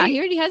contract, yeah, right? he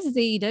already has his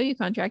AEW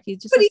contract. He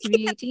just has to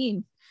be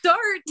 18. Start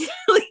till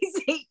he's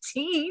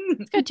 18.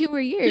 He's got 2 more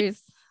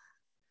years.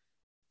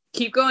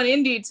 Keep going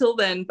indie till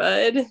then,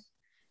 bud.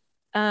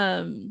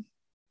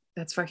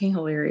 That's fucking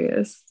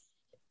hilarious.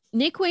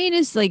 Nick Wayne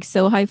is like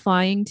so high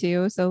flying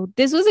too. So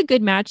this was a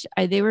good match.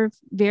 They were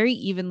very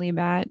evenly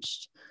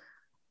matched.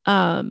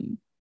 God,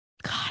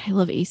 I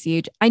love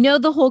ACH. I know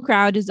the whole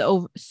crowd is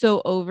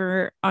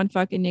over on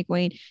fucking Nick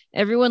Wayne.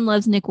 Everyone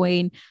loves Nick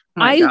Wayne.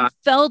 I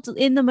felt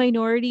in the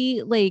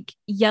minority, like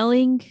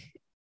yelling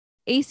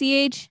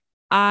ACH.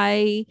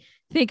 I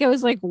think I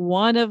was like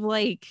one of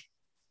like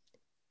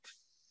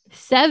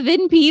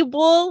 7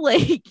 people,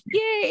 like,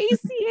 yay,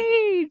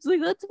 ACH,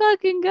 like, let's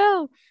fucking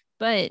go.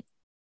 But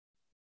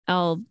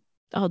I'll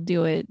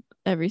do it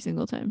every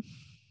single time.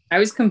 I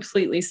was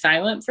completely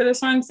silent for this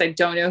one because I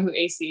don't know who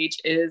ACH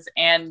is,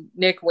 and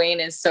Nick Wayne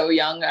is so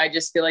young. I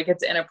just feel like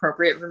it's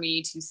inappropriate for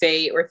me to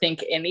say or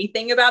think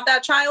anything about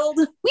that child.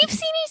 We've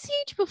seen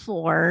ACH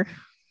before.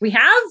 We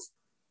have?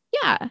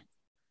 Yeah.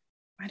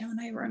 Why don't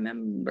I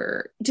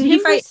remember? Did he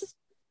fight?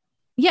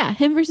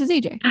 Him versus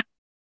AJ.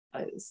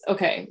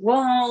 Okay,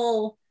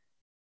 well,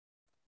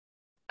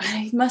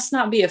 I must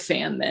not be a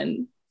fan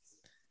then.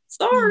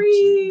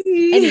 Sorry.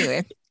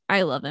 Anyway,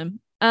 I love him.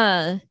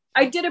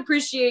 I did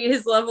appreciate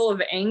his level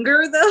of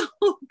anger though.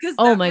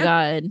 Oh my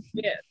God.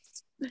 Yes.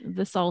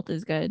 The salt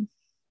is good.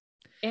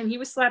 And he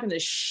was slapping the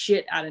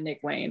shit out of Nick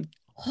Wayne.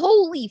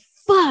 Holy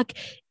fuck.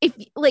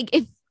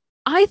 If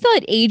I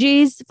thought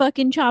AJ's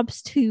fucking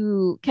chops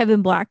to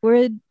Kevin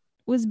Blackwood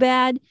was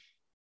bad,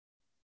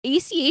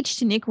 ACH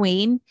to Nick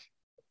Wayne,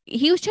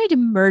 he was trying to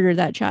murder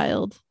that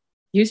child.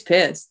 He was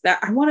pissed.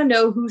 I want to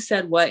know who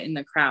said what in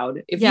the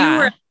crowd. If you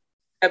were at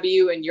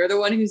W and you're the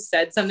one who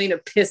said something to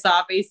piss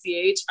off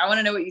ACH, I want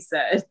to know what you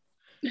said.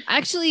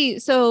 Actually,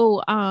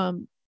 so I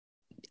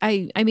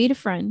made a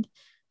friend.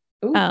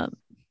 Ooh.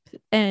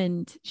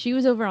 And she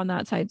was over on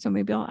that side, so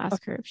maybe I'll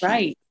ask her if she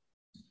right.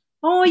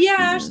 Oh yeah,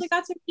 Ashley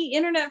got to meet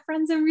internet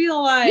friends in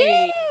real life.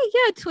 Yay!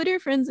 Yeah, Twitter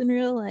friends in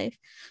real life.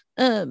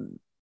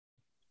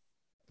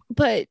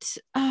 But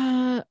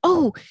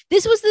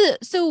this was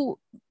so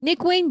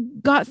Nick Wayne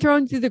got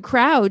thrown through the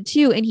crowd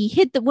too, and he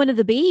hit one of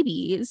the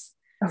babies.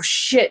 Oh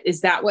shit,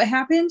 is that what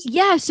happened?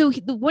 Yeah, so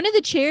one of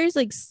the chairs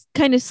like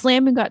kind of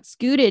slammed and got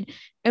scooted,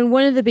 and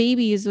one of the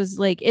babies was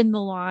like in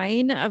the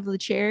line of the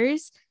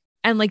chairs,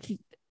 and like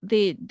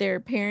their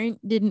parent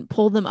didn't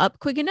pull them up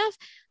quick enough.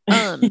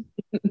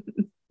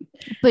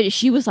 But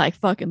she was like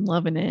fucking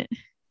loving it.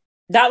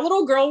 That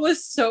little girl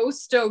was so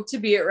stoked to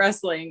be at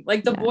wrestling.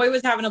 Like the boy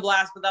was having a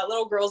blast, but that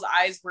little girl's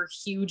eyes were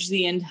huge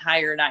the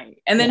entire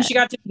night. And then she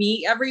got to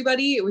meet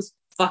everybody. It was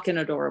fucking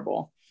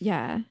adorable.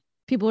 Yeah.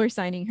 People were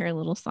signing her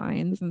little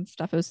signs and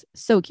stuff. It was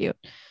so cute.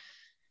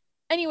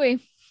 Anyway,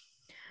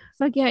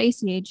 fuck yeah,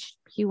 ACH.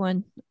 He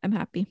won. I'm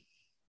happy.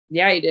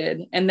 Yeah, he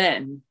did. And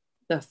then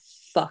the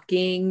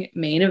fucking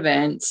main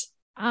event.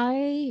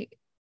 The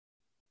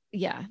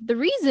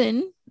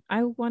reason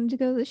I wanted to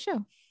go to the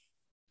show.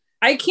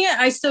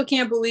 I still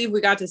can't believe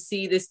we got to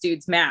see this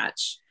dude's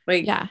match.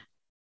 Like, yeah,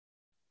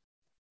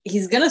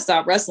 he's gonna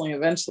stop wrestling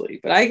eventually,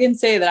 but I can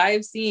say that I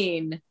have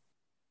seen,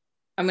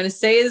 I'm gonna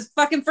say his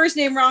fucking first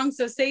name wrong,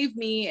 so save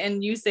me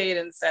and you say it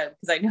instead,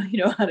 because I know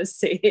you know how to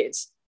say it.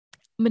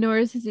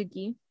 Minoru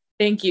Suzuki.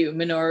 Thank you.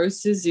 Minoru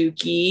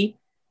Suzuki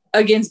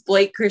against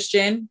Blake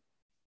Christian,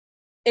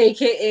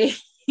 aka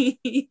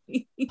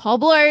Paul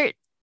Blart.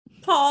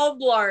 Paul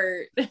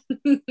Blart.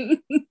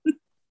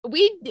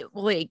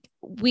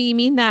 We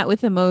mean that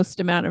with the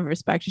most amount of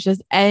respect. It's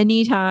just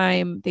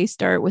anytime they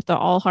start with the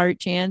all heart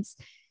chants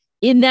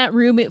in that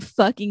room, it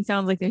fucking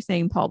sounds like they're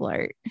saying Paul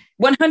Blart.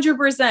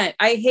 100%.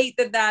 I hate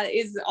that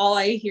is all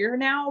I hear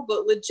now,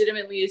 but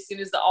legitimately, as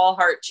soon as the all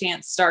heart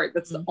chants start,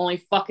 that's the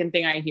only fucking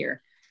thing I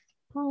hear.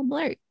 Paul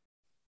Blart.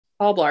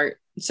 Paul Blart.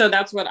 So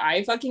that's what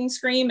I fucking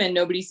scream, and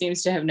nobody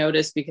seems to have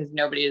noticed because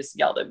nobody has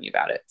yelled at me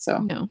about it. So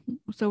no.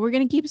 So we're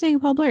gonna keep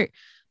saying Paul Blart.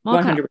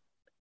 100%.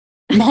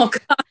 Mall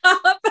Cop.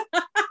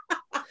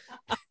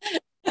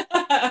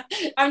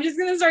 I'm just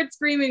gonna start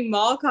screaming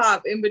Mall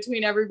Cop in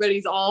between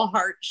everybody's all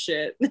heart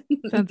shit.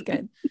 Sounds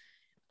good.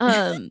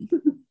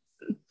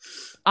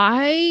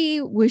 I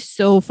was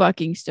so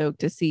fucking stoked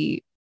to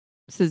see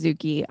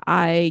Suzuki.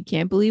 I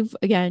can't believe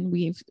again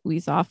we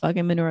saw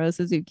fucking Minoru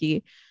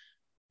Suzuki.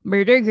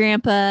 Murder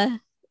Grandpa.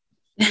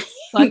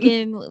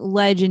 Fucking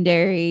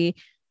legendary.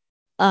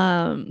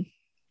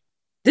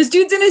 This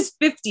dude's in his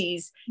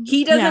 50s.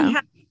 He doesn't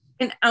have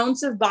an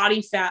ounce of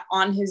body fat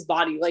on his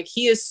body. Like,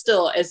 he is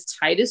still as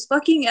tight as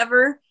fucking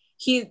ever.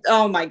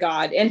 Oh my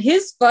god. And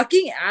his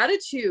fucking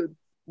attitude,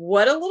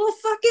 what a little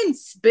fucking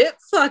spit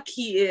fuck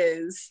he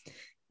is.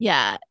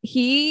 Yeah,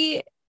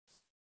 he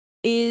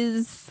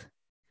is.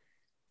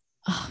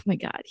 Oh my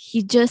god,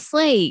 he just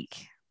like,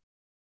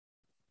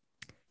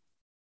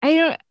 I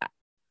don't.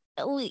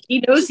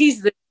 He knows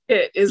he's the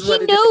shit.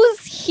 He knows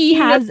he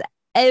has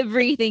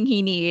everything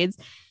he needs.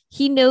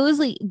 He knows,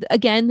 like,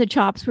 again, the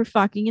chops were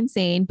fucking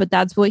insane, but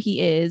that's what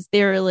he is.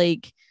 They're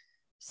like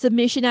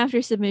submission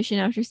after submission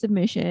after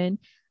submission.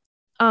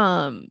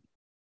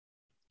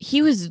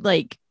 He was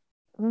like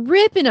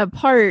ripping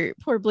apart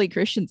poor Blake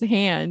Christian's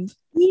hand.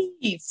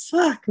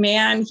 Fuck,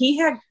 man. He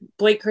had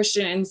Blake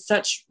Christian in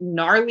such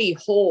gnarly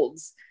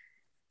holds.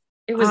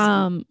 It was.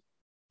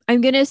 I'm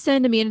gonna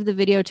send Amanda the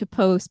video to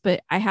post,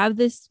 but I have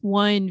this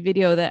one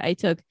video that I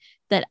took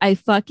that I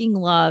fucking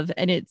love,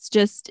 and it's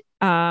just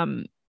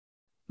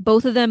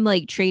both of them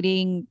like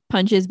trading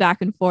punches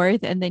back and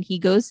forth, and then he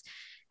goes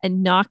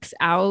and knocks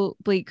out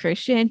Blake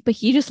Christian, but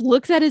he just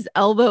looks at his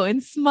elbow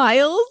and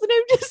smiles, and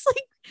I'm just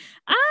like,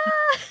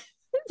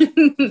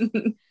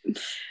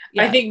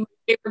 I think my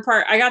favorite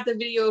part, I got the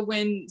video of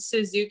when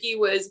Suzuki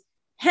was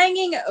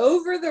hanging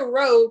over the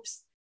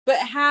ropes but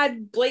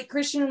had Blake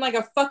Christian in like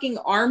a fucking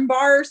arm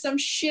bar or some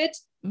shit.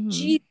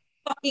 Jeez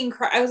fucking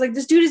Christ. I was like,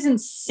 this dude is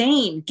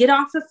insane. Get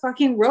off the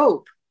fucking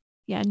rope.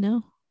 Yeah,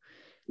 no.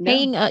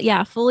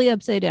 Hanging, fully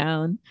upside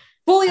down.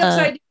 Fully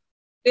upside down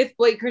with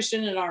Blake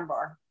Christian in an arm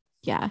bar.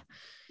 Yeah.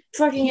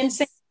 Fucking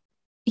insane.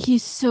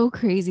 He's so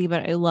crazy,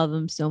 but I love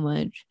him so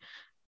much.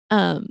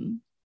 I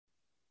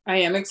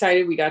am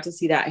excited we got to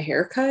see that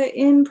haircut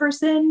in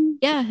person.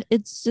 Yeah,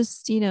 it's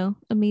just,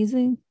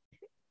 amazing.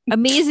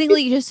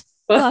 Amazingly just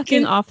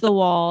fucking off the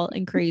wall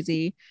and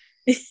crazy.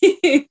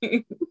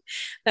 That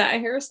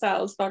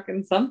hairstyle is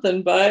fucking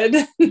something, bud.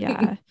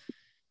 Yeah.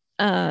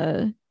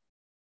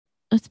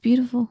 It's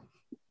beautiful.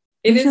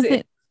 I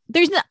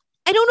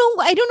don't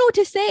know what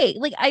to say.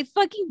 Like, I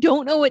fucking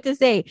don't know what to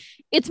say.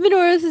 It's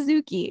Minoru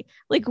Suzuki.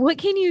 Like, what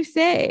can you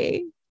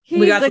say?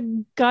 He's a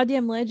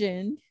goddamn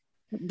legend.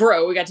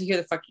 Bro, we got to hear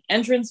the fucking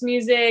entrance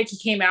music. He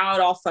came out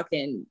all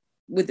fucking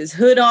with his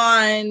hood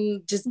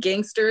on, just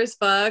gangster as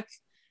fuck.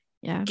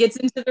 Yeah. Gets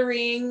into the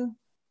ring. And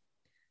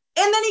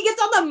then he gets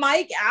on the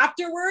mic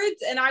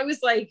afterwards. And I was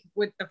like,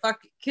 what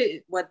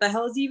the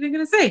hell is he even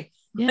going to say?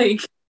 Yeah. Like,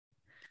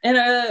 and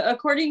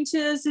according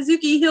to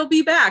Suzuki, he'll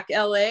be back,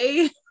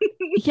 LA.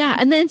 Yeah.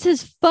 And then it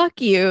says, fuck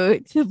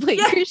you to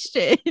Blake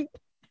Christian.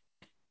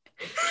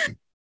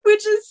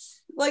 Which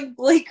is like,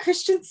 Blake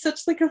Christian's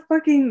such like a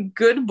fucking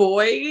good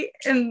boy.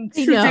 And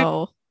I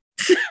know.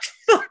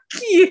 Fuck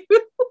you.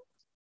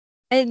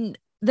 And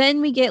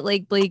then we get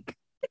like Blake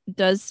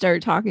does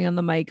start talking on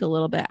the mic a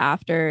little bit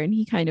after, and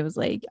he kind of was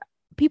like,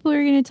 people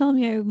are going to tell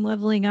me I'm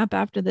leveling up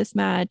after this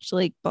match,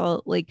 like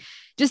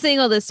just saying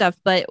all this stuff.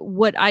 But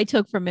what I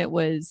took from it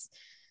was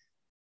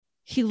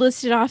he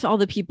listed off all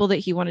the people that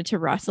he wanted to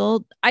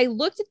wrestle. I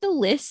looked at the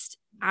list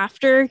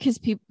after because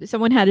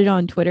someone had it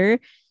on Twitter.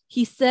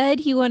 he said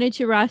he wanted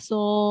to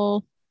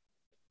wrestle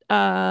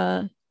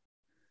Moxley.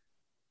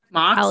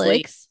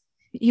 Alex.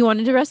 He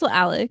wanted to wrestle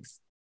Alex.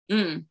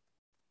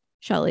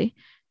 Shelly.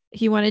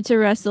 He wanted to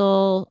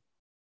wrestle.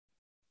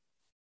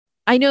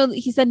 I know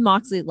he said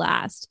Moxley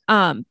last.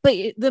 But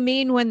the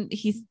main one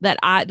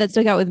that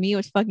stuck out with me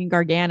was fucking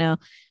Gargano,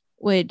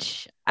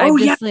 which I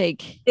just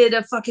like did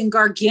a fucking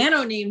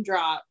Gargano name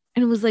drop.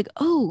 And it was like,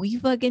 oh, you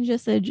fucking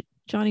just said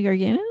Johnny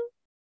Gargano?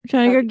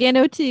 Johnny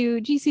Gargano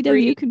to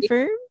GCW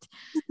confirmed?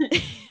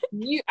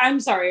 I'm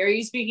sorry. Are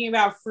you speaking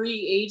about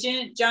free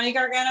agent Johnny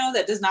Gargano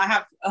that does not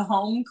have a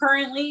home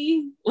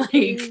currently? Like,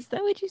 is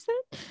that what you said?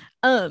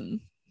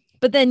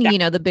 But then you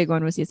know the big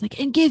one was he's like,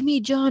 and give me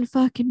John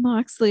fucking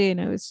Moxley, and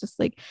I was just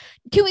like,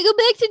 can we go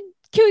back to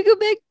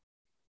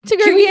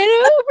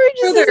Gargano for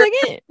just a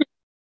second?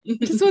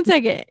 Just 1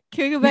 second.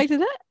 Can we go back to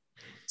that?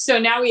 So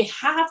now we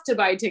have to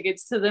buy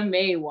tickets to the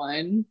May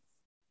one.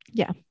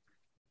 Yeah.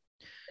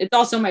 It's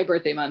also my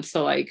birthday month,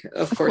 so like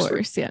of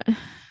course yeah.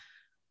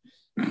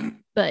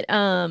 But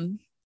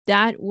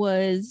that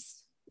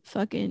was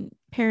fucking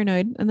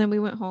Paranoid, and then we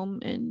went home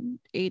and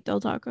ate Del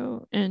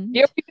Taco, and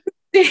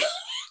we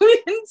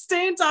didn't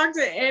stay and talk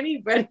to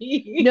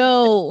anybody.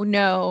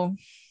 No.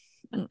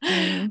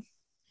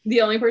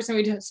 The only person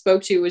we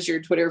spoke to was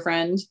your Twitter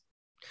friend.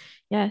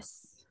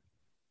 Yes,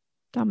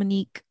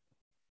 Dominique.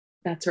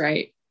 That's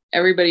right.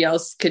 Everybody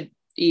else could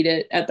eat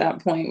it at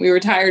that point. We were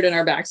tired and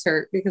our backs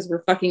hurt because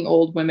we're fucking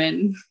old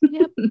women.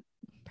 Yep,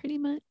 pretty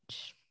much.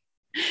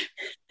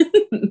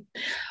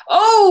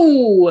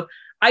 Oh,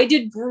 I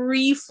did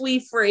briefly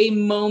for a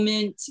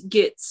moment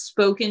get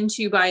spoken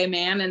to by a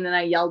man, and then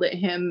I yelled at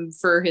him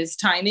for his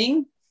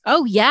timing.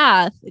 Oh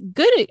yeah,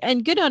 good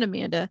on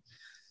Amanda.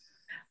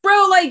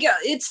 Bro, like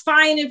it's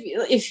fine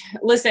if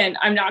listen,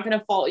 I'm not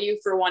gonna fault you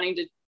for wanting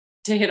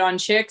to hit on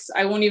chicks.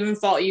 I won't even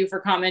fault you for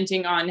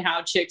commenting on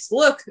how chicks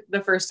look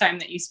the first time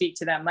that you speak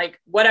to them. Like,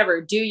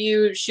 whatever, do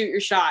you shoot your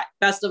shot?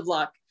 Best of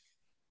luck.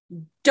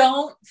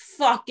 Don't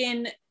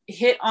fucking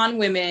hit on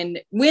women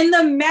when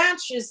the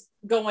match is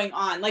going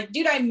on. Like,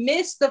 dude, I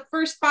missed the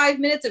first 5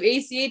 minutes of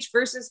ACH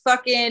versus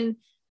fucking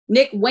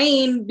Nick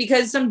Wayne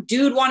because some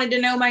dude wanted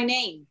to know my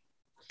name.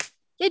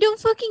 Yeah, don't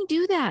fucking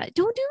do that.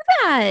 Don't do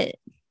that.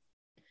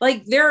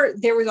 Like there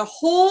was a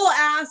whole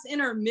ass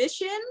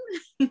intermission.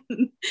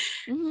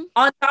 Mm-hmm.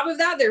 On top of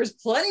that, there's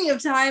plenty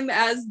of time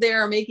as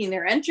they're making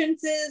their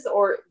entrances,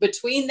 or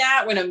between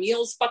that when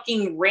Emil's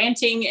fucking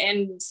ranting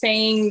and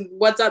saying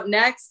what's up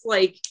next.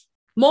 Like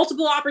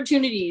multiple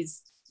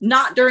opportunities,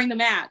 not during the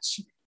match.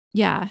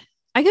 Yeah,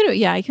 I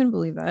couldn't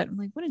believe that. I'm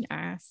like, what an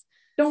ass.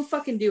 Don't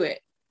fucking do it.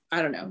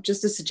 I don't know.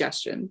 Just a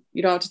suggestion.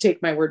 You don't have to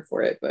take my word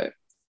for it, but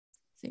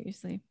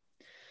seriously,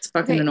 it's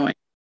fucking annoying.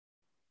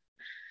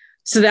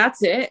 So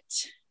that's it.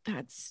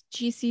 That's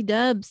GC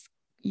Dubs,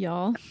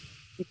 y'all.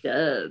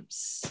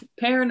 Dubs.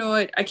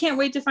 Paranoid. I can't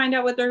wait to find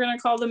out what they're going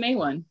to call the May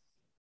one.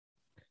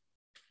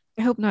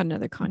 I hope not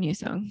another Kanye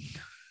song.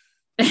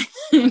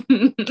 Good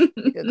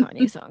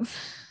Kanye songs.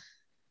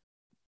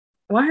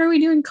 Why are we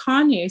doing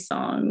Kanye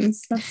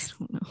songs? I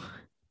don't know.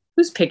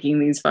 Who's picking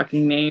these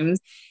fucking names?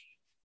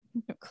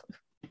 No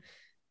clue.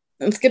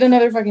 Let's get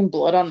another fucking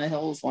Blood on the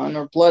Hills one,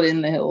 or Blood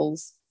in the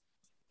Hills.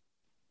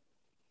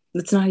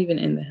 It's not even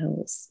in the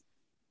hills.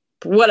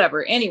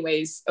 Whatever.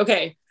 Anyways,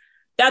 okay,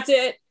 that's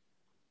it.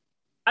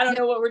 I don't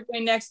know what we're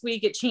doing next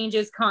week. It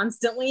changes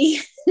constantly.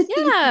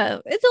 Yeah,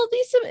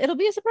 it'll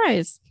be a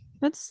surprise.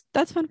 That's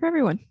fun for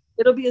everyone.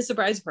 It'll be a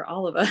surprise for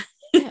all of us.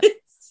 Yeah.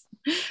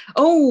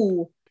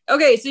 Oh,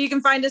 okay. So you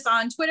can find us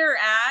on Twitter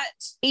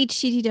at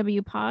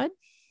HTTW Pod.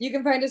 You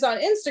can find us on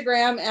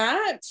Instagram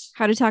at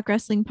How to Talk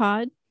Wrestling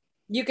Pod.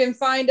 You can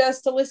find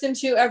us to listen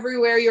to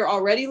everywhere you're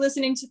already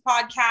listening to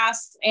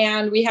podcasts,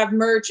 and we have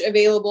merch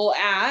available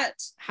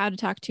at How to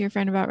Talk to Your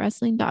Friend About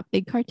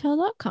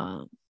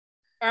Wrestling.bigcartel.com.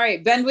 All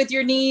right, bend with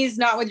your knees,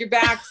 not with your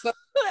back.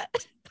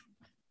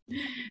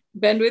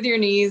 Bend with your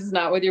knees,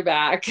 not with your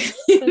back.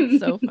 That's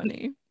so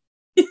funny.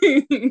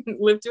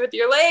 Lift with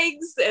your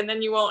legs, and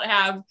then you won't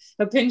have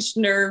a pinched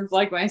nerve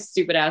like my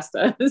stupid ass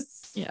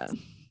does. Yeah.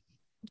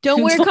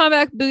 Don't wear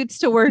combat boots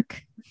to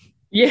work.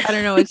 Yeah. I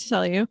don't know what to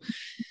tell you.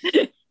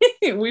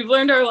 We've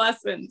learned our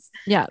lessons.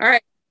 Yeah. All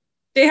right.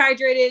 Stay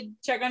hydrated.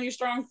 Check on your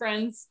strong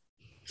friends.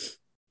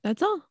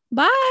 That's all.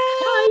 Bye.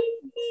 Bye.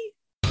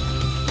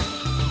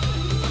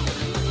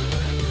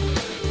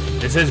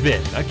 This has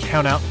been a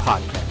Count Out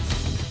Podcast.